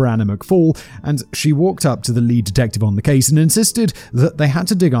report for Anna McFall, and she walked up to the lead detective on the case and insisted that they had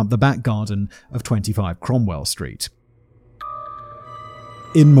to dig up the back garden of 25 Cromwell Street.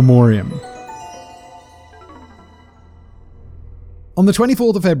 In memoriam. On the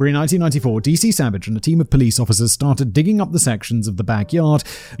 24th of February 1994, DC Savage and a team of police officers started digging up the sections of the backyard,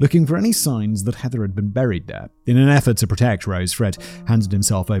 looking for any signs that Heather had been buried there. In an effort to protect Rose, Fred handed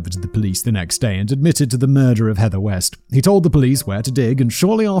himself over to the police the next day and admitted to the murder of Heather West. He told the police where to dig, and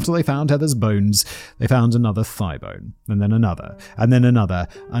shortly after they found Heather's bones, they found another thigh bone, and then another,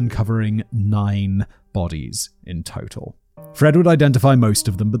 uncovering 9 bodies in total. Fred would identify most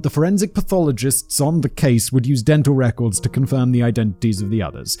of them, but the forensic pathologists on the case would use dental records to confirm the identities of the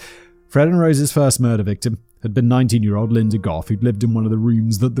others. Fred and Rose's first murder victim had been 19-year-old Linda Goff, who'd lived in one of the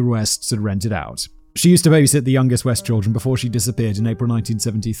rooms that the Wests had rented out. She used to babysit the youngest West children before she disappeared in April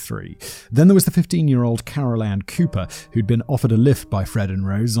 1973. Then there was the 15-year-old Carol Ann Cooper, who'd been offered a lift by Fred and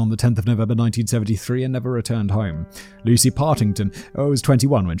Rose on the 10th of November 1973 and never returned home. Lucy Partington was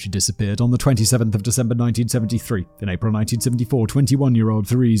 21 when she disappeared on the 27th of December 1973. In April 1974, 21-year-old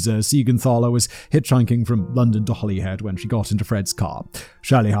Therese Siegenthaler was hitchhiking from London to Holyhead when she got into Fred's car.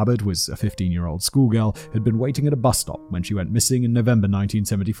 Shirley Hubbard was a 15-year-old schoolgirl who had been waiting at a bus stop when she went missing in November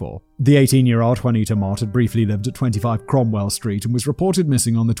 1974. The 18-year-old Juanita Mott had briefly lived at 25 Cromwell Street and was reported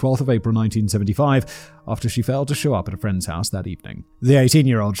missing on the 12th of April 1975 after she failed to show up at a friend's house that evening. The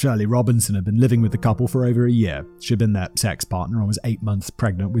 18-year-old Shirley Robinson had been living with the couple for over a year. She had been their sex partner and was 8 months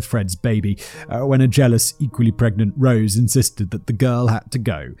pregnant with Fred's baby when a jealous, equally pregnant Rose insisted that the girl had to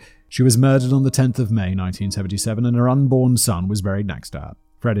go. She was murdered on the 10th of May 1977 and her unborn son was buried next to her.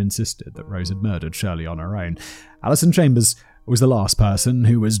 Fred insisted that Rose had murdered Shirley on her own. Alison Chambers was the last person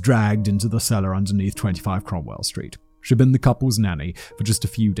who was dragged into the cellar underneath 25 Cromwell Street. She'd been the couple's nanny for just a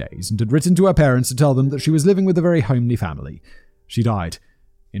few days and had written to her parents to tell them that she was living with a very homely family. She died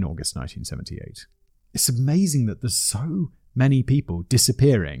in August 1978. It's amazing that there's so many people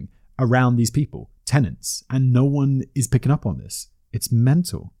disappearing around these people, tenants, and no one is picking up on this. It's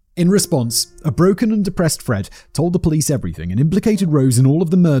mental. In response, a broken and depressed Fred told the police everything and implicated Rose in all of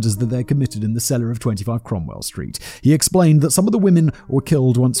the murders that they committed in the cellar of 25 Cromwell Street. He explained that some of the women were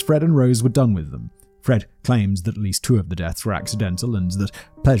killed once Fred and Rose were done with them. Fred claimed that at least 2 of the deaths were accidental and that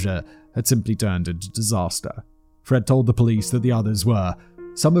pleasure had simply turned into disaster. Fred told the police that the others were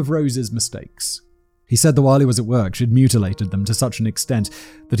some of Rose's mistakes. He said that while he was at work, she'd mutilated them to such an extent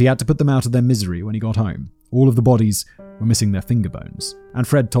that he had to put them out of their misery when he got home. All of the bodies were missing their finger bones, and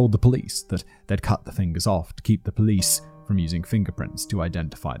Fred told the police that they'd cut the fingers off to keep the police from using fingerprints to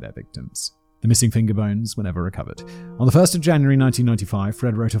identify their victims. The missing finger bones were never recovered. On the 1st of January 1995,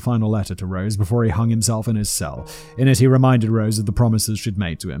 Fred wrote a final letter to Rose before he hung himself in his cell. In it, he reminded Rose of the promises she'd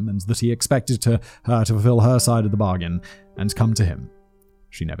made to him and that he expected her to fulfill her side of the bargain and come to him.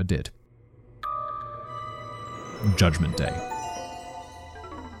 She never did. Judgment Day.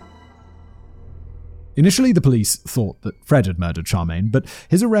 Initially, the police thought that Fred had murdered Charmaine, but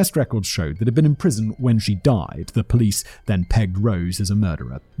his arrest records showed that he'd been in prison when she died. The police then pegged Rose as a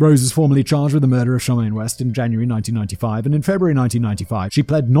murderer. Rose was formally charged with the murder of Charmaine West in January 1995, and in February 1995, she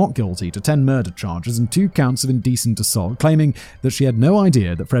pled not guilty to 10 murder charges and 2 counts of indecent assault, claiming that she had no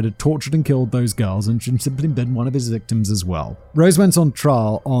idea that Fred had tortured and killed those girls and she'd simply been one of his victims as well. Rose went on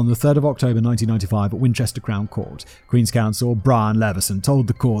trial on the 3rd of October 1995 at Winchester Crown Court. Queen's Counsel Brian Leveson told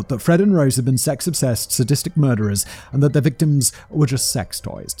the court that Fred and Rose had been sex-obsessed, sadistic murderers and that their victims were just sex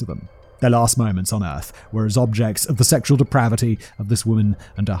toys to them. Their last moments on Earth were as objects of the sexual depravity of this woman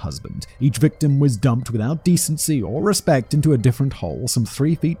and her husband. Each victim was dumped without decency or respect into a different hole, some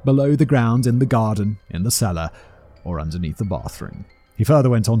 3 feet below the ground, in the garden, in the cellar, or underneath the bathroom. He further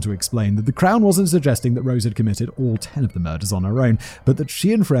went on to explain that the Crown wasn't suggesting that Rose had committed all 10 of the murders on her own, but that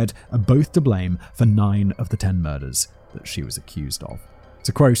she and Fred are both to blame for 9 of the 10 murders that she was accused of.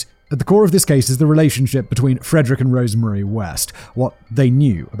 To quote, "At the core of this case is the relationship between Frederick and Rosemary West, what they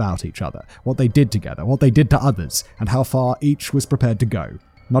knew about each other, what they did together, what they did to others, and how far each was prepared to go.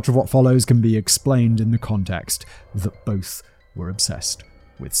 Much of what follows can be explained in the context that both were obsessed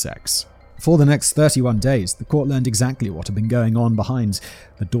with sex." For the next 31 days, the court learned exactly what had been going on behind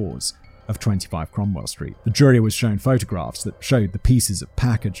the doors of 25 Cromwell Street. The jury was shown photographs that showed the pieces of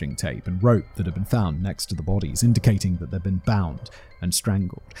packaging tape and rope that had been found next to the bodies, indicating that they'd been bound and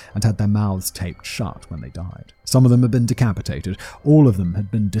strangled and had their mouths taped shut when they died. Some of them had been decapitated, all of them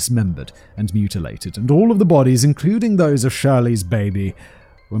had been dismembered and mutilated, and all of the bodies, including those of Shirley's baby,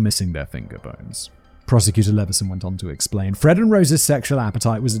 were missing their finger bones. Prosecutor Leveson went on to explain, Fred and Rose's sexual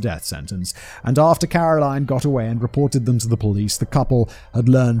appetite was a death sentence, and after Caroline got away and reported them to the police, the couple had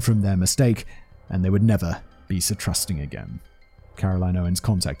learned from their mistake, and they would never be so trusting again. Caroline Owens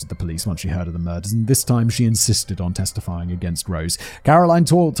contacted the police once she heard of the murders, and this time she insisted on testifying against Rose. Caroline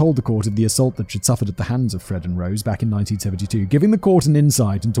told the court of the assault that she'd suffered at the hands of Fred and Rose back in 1972, giving the court an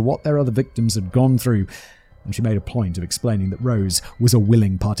insight into what their other victims had gone through, and she made a point of explaining that Rose was a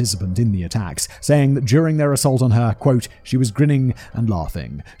willing participant in the attacks, saying that during their assault on her, quote, "she was grinning and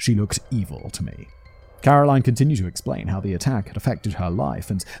laughing. She looked evil to me." Caroline continued to explain how the attack had affected her life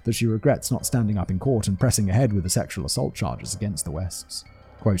and that she regrets not standing up in court and pressing ahead with the sexual assault charges against the Wests.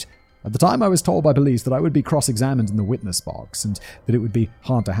 Quote, "At the time I was told by police that I would be cross-examined in the witness box and that it would be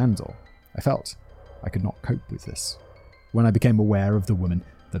hard to handle. I felt I could not cope with this. When I became aware of the woman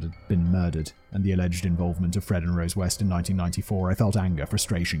that had been murdered and the alleged involvement of Fred and Rose West in 1994, I felt anger,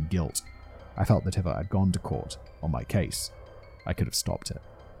 frustration, guilt. I felt that if I had gone to court on my case, I could have stopped it."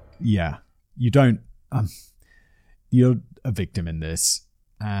 Yeah, you're a victim in this.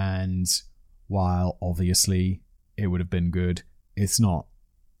 And while obviously it would have been good, it's not,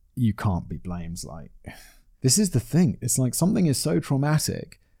 you can't be blamed. Like, this is the thing. It's like something is so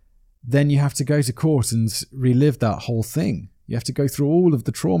traumatic, then you have to go to court and relive that whole thing. You have to go through all of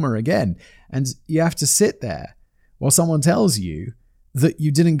the trauma again. And you have to sit there while someone tells you that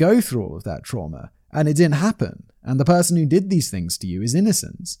you didn't go through all of that trauma and it didn't happen. And the person who did these things to you is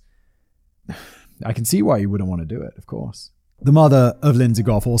innocent. I can see why you wouldn't want to do it, of course. The mother of Linda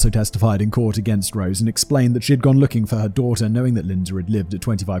Gough also testified in court against Rose and explained that she had gone looking for her daughter, knowing that Linda had lived at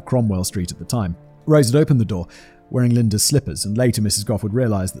 25 Cromwell Street at the time. Rose had opened the door, wearing Linda's slippers, and later Mrs. Gough would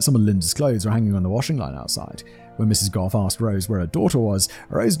realise that some of Linda's clothes were hanging on the washing line outside. When Mrs. Gough asked Rose where her daughter was,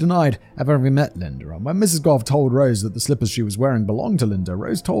 Rose denied ever having met Linda, and when Mrs. Gough told Rose that the slippers she was wearing belonged to Linda,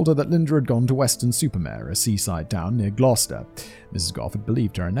 Rose told her that Linda had gone to Weston-super-Mare, a seaside town near Gloucester. Mrs. Gough had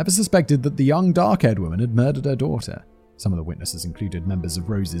believed her and never suspected that the young dark-haired woman had murdered her daughter. Some of the witnesses included members of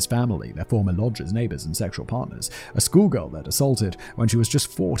Rose's family, their former lodgers, neighbours and sexual partners. A schoolgirl they'd assaulted when she was just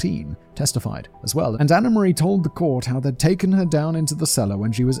 14 testified as well, and Anna Marie told the court how they'd taken her down into the cellar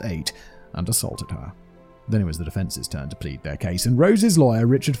when she was 8 and assaulted her. Then it was the defence's turn to plead their case, and Rose's lawyer,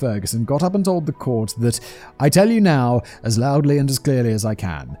 Richard Ferguson, got up and told the court that, "I tell you now, as loudly and as clearly as I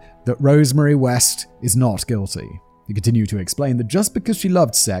can, that Rosemary West is not guilty." He continued to explain that just because she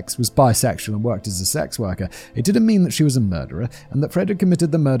loved sex, was bisexual and worked as a sex worker, it didn't mean that she was a murderer, and that Fred had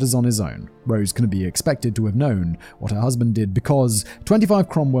committed the murders on his own. Rose couldn't be expected to have known what her husband did because 25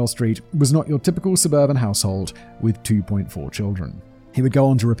 Cromwell Street was not your typical suburban household with 2.4 children. He would go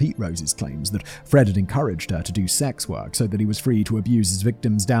on to repeat Rose's claims that Fred had encouraged her to do sex work so that he was free to abuse his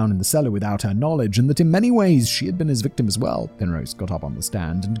victims down in the cellar without her knowledge, and that in many ways she had been his victim as well. Then Rose got up on the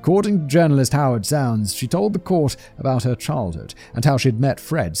stand, and according to journalist Howard Sounds, she told the court about her childhood and how she had met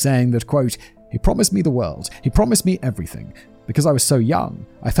Fred, saying that, quote, "He promised me the world. He promised me everything. Because I was so young,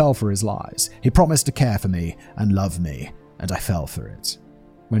 I fell for his lies. He promised to care for me and love me, and I fell for it."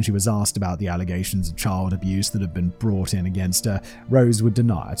 When she was asked about the allegations of child abuse that had been brought in against her, Rose would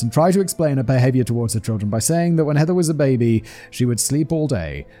deny it and try to explain her behavior towards her children by saying that when Heather was a baby, she would sleep all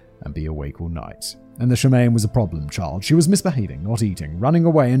day and be awake all night. And that Shemaine was a problem child. She was misbehaving, not eating, running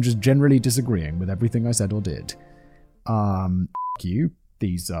away, and just generally disagreeing with everything I said or did. You.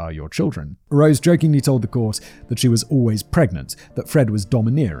 These are your children. Rose jokingly told the court that she was always pregnant, that Fred was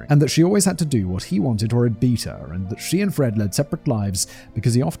domineering, and that she always had to do what he wanted or he'd beat her, and that she and Fred led separate lives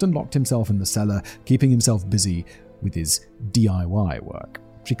because he often locked himself in the cellar, keeping himself busy with his DIY work.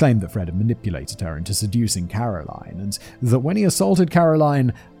 She claimed that Fred had manipulated her into seducing Caroline, and that when he assaulted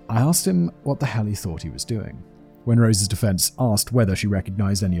Caroline, I asked him what the hell he thought he was doing. When Rose's defense asked whether she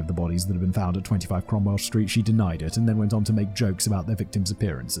recognized any of the bodies that had been found at 25 Cromwell Street, she denied it and then went on to make jokes about their victims'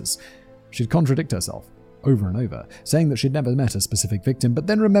 appearances. She'd contradict herself over and over, saying that she'd never met a specific victim, but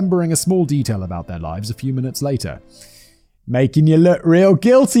then remembering a small detail about their lives a few minutes later. "Making you look real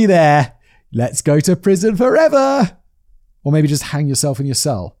guilty there. Let's go to prison forever." Or maybe just hang yourself in your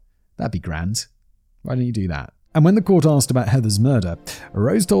cell. That'd be grand. Why don't you do that? And when the court asked about Heather's murder,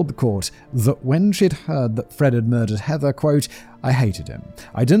 Rose told the court that when she'd heard that Fred had murdered Heather, quote, "I hated him.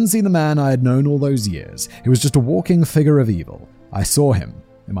 I didn't see the man I had known all those years. He was just a walking figure of evil. I saw him.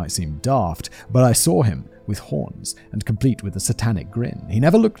 It might seem daft, but I saw him with horns and complete with a satanic grin. He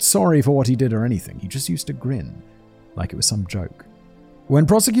never looked sorry for what he did or anything. He just used to grin, like it was some joke." When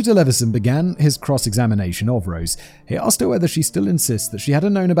Prosecutor Leveson began his cross-examination of Rose, he asked her whether she still insists that she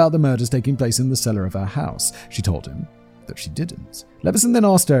hadn't known about the murders taking place in the cellar of her house. She told him that she didn't. Leveson then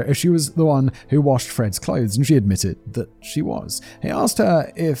asked her if she was the one who washed Fred's clothes, and she admitted that she was. He asked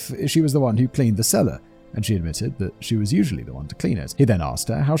her if she was the one who cleaned the cellar, and she admitted that she was usually the one to clean it. He then asked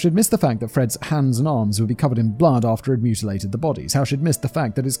her how she'd missed the fact that Fred's hands and arms would be covered in blood after he'd mutilated the bodies, how she'd missed the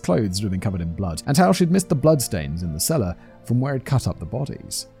fact that his clothes would have been covered in blood, and how she'd missed the bloodstains in the cellar from where he'd cut up the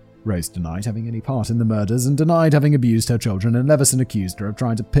bodies. Rose denied having any part in the murders and denied having abused her children, and Leveson accused her of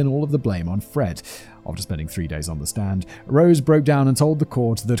trying to pin all of the blame on Fred. After spending 3 days on the stand, Rose broke down and told the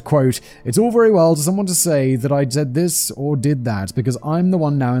court that, quote, "It's all very well to someone to say that I said this or did that because I'm the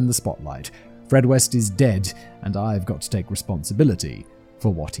one now in the spotlight. Fred West is dead, and I've got to take responsibility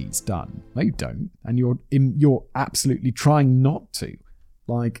for what he's done." No, you don't. And you're absolutely trying not to.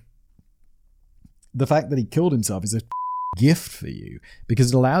 Like, the fact that he killed himself is a gift for you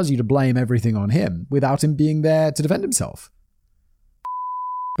because it allows you to blame everything on him without him being there to defend himself.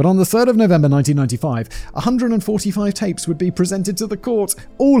 But on the 3rd of November 1995, 145 tapes would be presented to the court.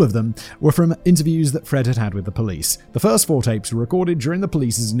 All of them were from interviews that Fred had had with the police. The first 4 tapes were recorded during the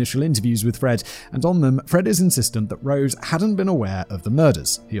police's initial interviews with Fred, and on them, Fred is insistent that Rose hadn't been aware of the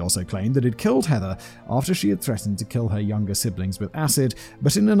murders. He also claimed that he'd killed Heather after she had threatened to kill her younger siblings with acid,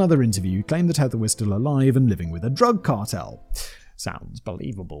 but in another interview claimed that Heather was still alive and living with a drug cartel. Sounds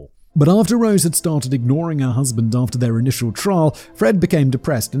believable. But after Rose had started ignoring her husband after their initial trial, Fred became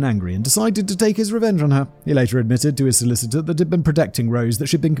depressed and angry and decided to take his revenge on her. He later admitted to his solicitor that he'd been protecting Rose, that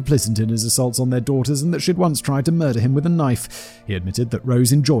she'd been complicit in his assaults on their daughters, and that she'd once tried to murder him with a knife. He admitted that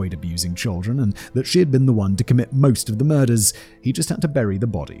Rose enjoyed abusing children and that she had been the one to commit most of the murders. He just had to bury the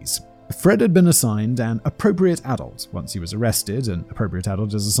bodies. Fred had been assigned an appropriate adult once he was arrested. An appropriate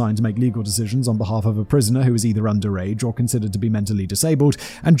adult is assigned to make legal decisions on behalf of a prisoner who is either underage or considered to be mentally disabled,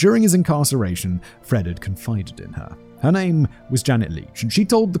 and during his incarceration, Fred had confided in her. Her name was Janet Leach, and she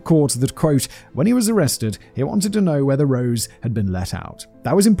told the court that, quote, when he was arrested, he wanted to know whether Rose had been let out.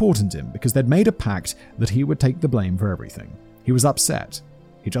 That was important to him because they'd made a pact that he would take the blame for everything. He was upset.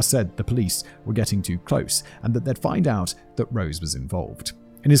 He just said the police were getting too close and that they'd find out that Rose was involved.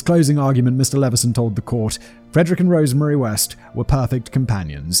 In his closing argument, Mr. Leveson told the court, Frederick and Rosemary West were perfect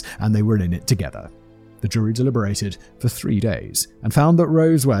companions, and they were in it together. The jury deliberated for 3 days and found that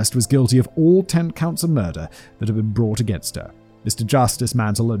Rose West was guilty of all 10 counts of murder that had been brought against her. Mr. Justice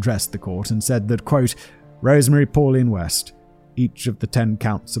Mantle addressed the court and said that, quote, Rosemary Pauline West, each of the 10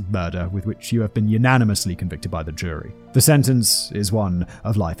 counts of murder with which you have been unanimously convicted by the jury. The sentence is one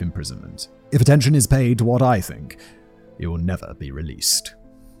of life imprisonment. If attention is paid to what I think, you will never be released.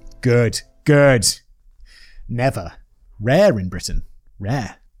 Good. Never. Rare in Britain.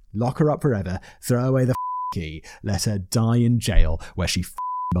 Rare. Lock her up forever, throw away the key, let her die in jail where she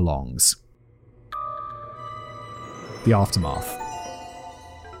belongs. The aftermath.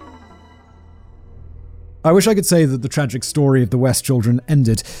 I wish I could say that the tragic story of the West children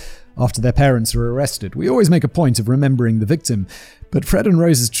ended after their parents were arrested. We always make a point of remembering the victim, but Fred and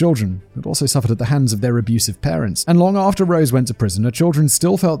Rose's children had also suffered at the hands of their abusive parents, and long after Rose went to prison, her children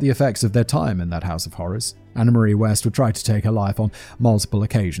still felt the effects of their time in that house of horrors. Anna Marie West would try to take her life on multiple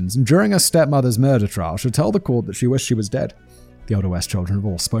occasions, and during her stepmother's murder trial, she'd tell the court that she wished she was dead. The older West children have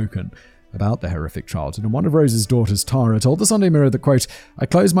all spoken about their horrific childhood, and one of Rose's daughters, Tara, told the Sunday Mirror that, quote, I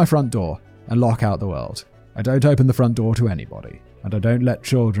close my front door and lock out the world. I don't open the front door to anybody, and I don't let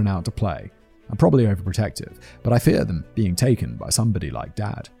children out to play. I'm probably overprotective, but I fear them being taken by somebody like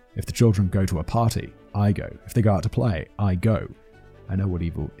Dad. If the children go to a party, I go. If they go out to play, I go. I know what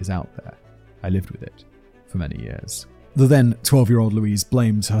evil is out there. I lived with it for many years. The then 12-year-old Louise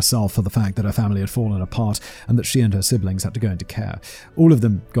blamed herself for the fact that her family had fallen apart and that she and her siblings had to go into care. All of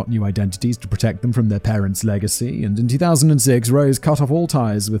them got new identities to protect them from their parents' legacy, and in 2006, Rose cut off all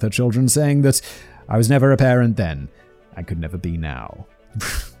ties with her children, saying that, I was never a parent then, and could never be now.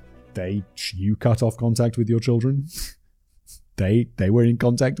 You cut off contact with your children? They were in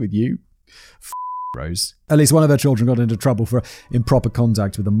contact with you? Rose. At least one of her children got into trouble for improper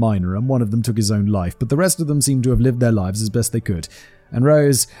contact with a minor, and one of them took his own life, but the rest of them seemed to have lived their lives as best they could. And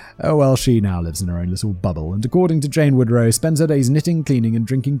Rose, oh well, she now lives in her own little bubble, and according to Jane Woodrow, spends her days knitting, cleaning, and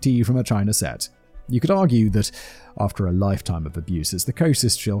drinking tea from a china set. You could argue that after a lifetime of abuse, it's the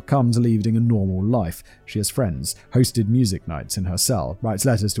closest she'll come to leading a normal life. She has friends, hosted music nights in her cell, writes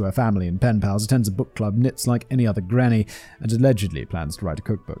letters to her family and pen pals, attends a book club, knits like any other granny, and allegedly plans to write a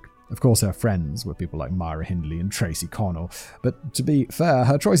cookbook. Of course, her friends were people like Myra Hindley and Tracy Connell, but to be fair,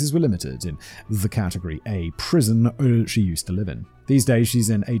 her choices were limited in the Category A prison she used to live in. These days, she's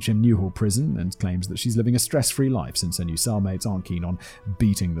in H.M. Newhall prison and claims that she's living a stress-free life since her new cellmates aren't keen on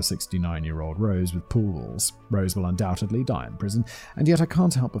beating the 69-year-old Rose with pool balls. Rose will undoubtedly die in prison, and yet I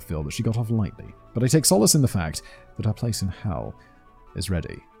can't help but feel that she got off lightly. But I take solace in the fact that her place in hell is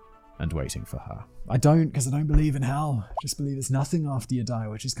ready and waiting for her. I don't, because I don't believe in hell. I just believe it's nothing after you die,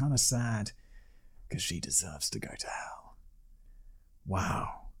 which is kind of sad, because she deserves to go to hell. Wow.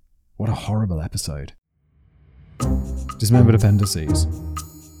 What a horrible episode. Dismembered appendices.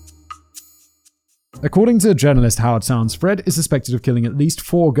 According to journalist Howard Sounds, Fred is suspected of killing at least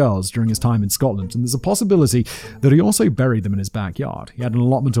 4 girls during his time in Scotland, and there's a possibility that he also buried them in his backyard. He had an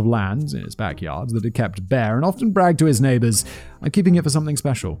allotment of land in his backyard that he kept bare and often bragged to his neighbours on keeping it for something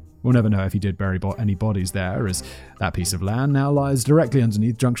special. We'll never know if he did bury any bodies there, as that piece of land now lies directly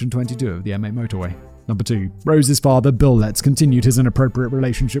underneath Junction 22 of the M8 motorway. Number 2. Rose's father, Bill Letts, continued his inappropriate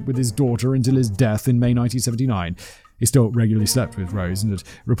relationship with his daughter until his death in May 1979. He still regularly slept with Rose and had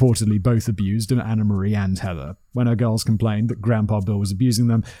reportedly both abused Anna Marie and Heather. When her girls complained that Grandpa Bill was abusing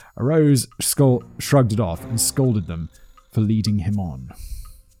them, Rose shrugged it off and scolded them for leading him on.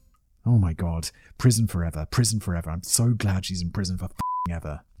 Oh my god. Prison forever. Prison forever. I'm so glad she's in prison for f***ing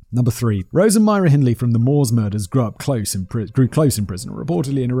ever. Number 3. Rose and Myra Hindley from the Moors murders grew close in prison,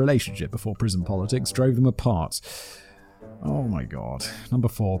 reportedly in a relationship before prison politics drove them apart. Oh my god. Number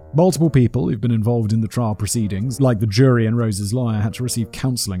 4. Multiple people who've been involved in the trial proceedings, like the jury and Rose's lawyer, had to receive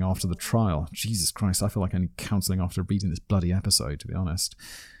counselling after the trial. Jesus Christ, I feel like I need counselling after reading this bloody episode, to be honest.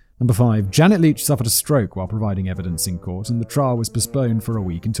 Number 5. Janet Leach suffered a stroke while providing evidence in court, and the trial was postponed for a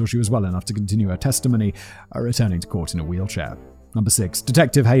week until she was well enough to continue her testimony, returning to court in a wheelchair. Number 6.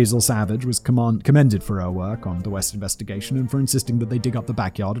 Detective Hazel Savage was commended for her work on the West investigation and for insisting that they dig up the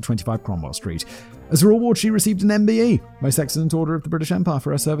backyard of 25 Cromwell Street. As a reward, she received an MBE, Most Excellent Order of the British Empire,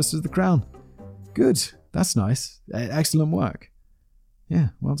 for her service to the Crown. Good. That's nice. Excellent work. Yeah,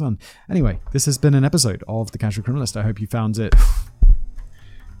 well done. Anyway, this has been an episode of The Casual Criminalist. I hope you found it...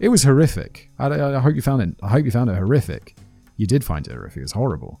 It was horrific. I hope you found it. I hope you found it horrific. You did find it horrific. It's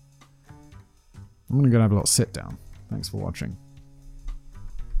horrible. I'm going to go have a little sit down. Thanks for watching.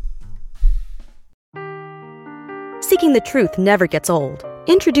 Seeking the truth never gets old.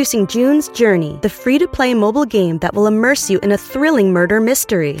 Introducing June's Journey, the free-to-play mobile game that will immerse you in a thrilling murder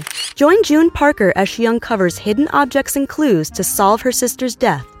mystery. Join June Parker as she uncovers hidden objects and clues to solve her sister's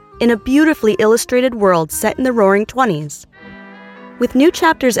death in a beautifully illustrated world set in the Roaring '20s. With new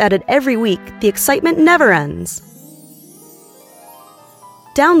chapters added every week, the excitement never ends.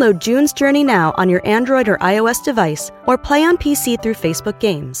 Download June's Journey now on your Android or iOS device, or play on PC through Facebook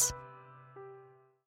Games.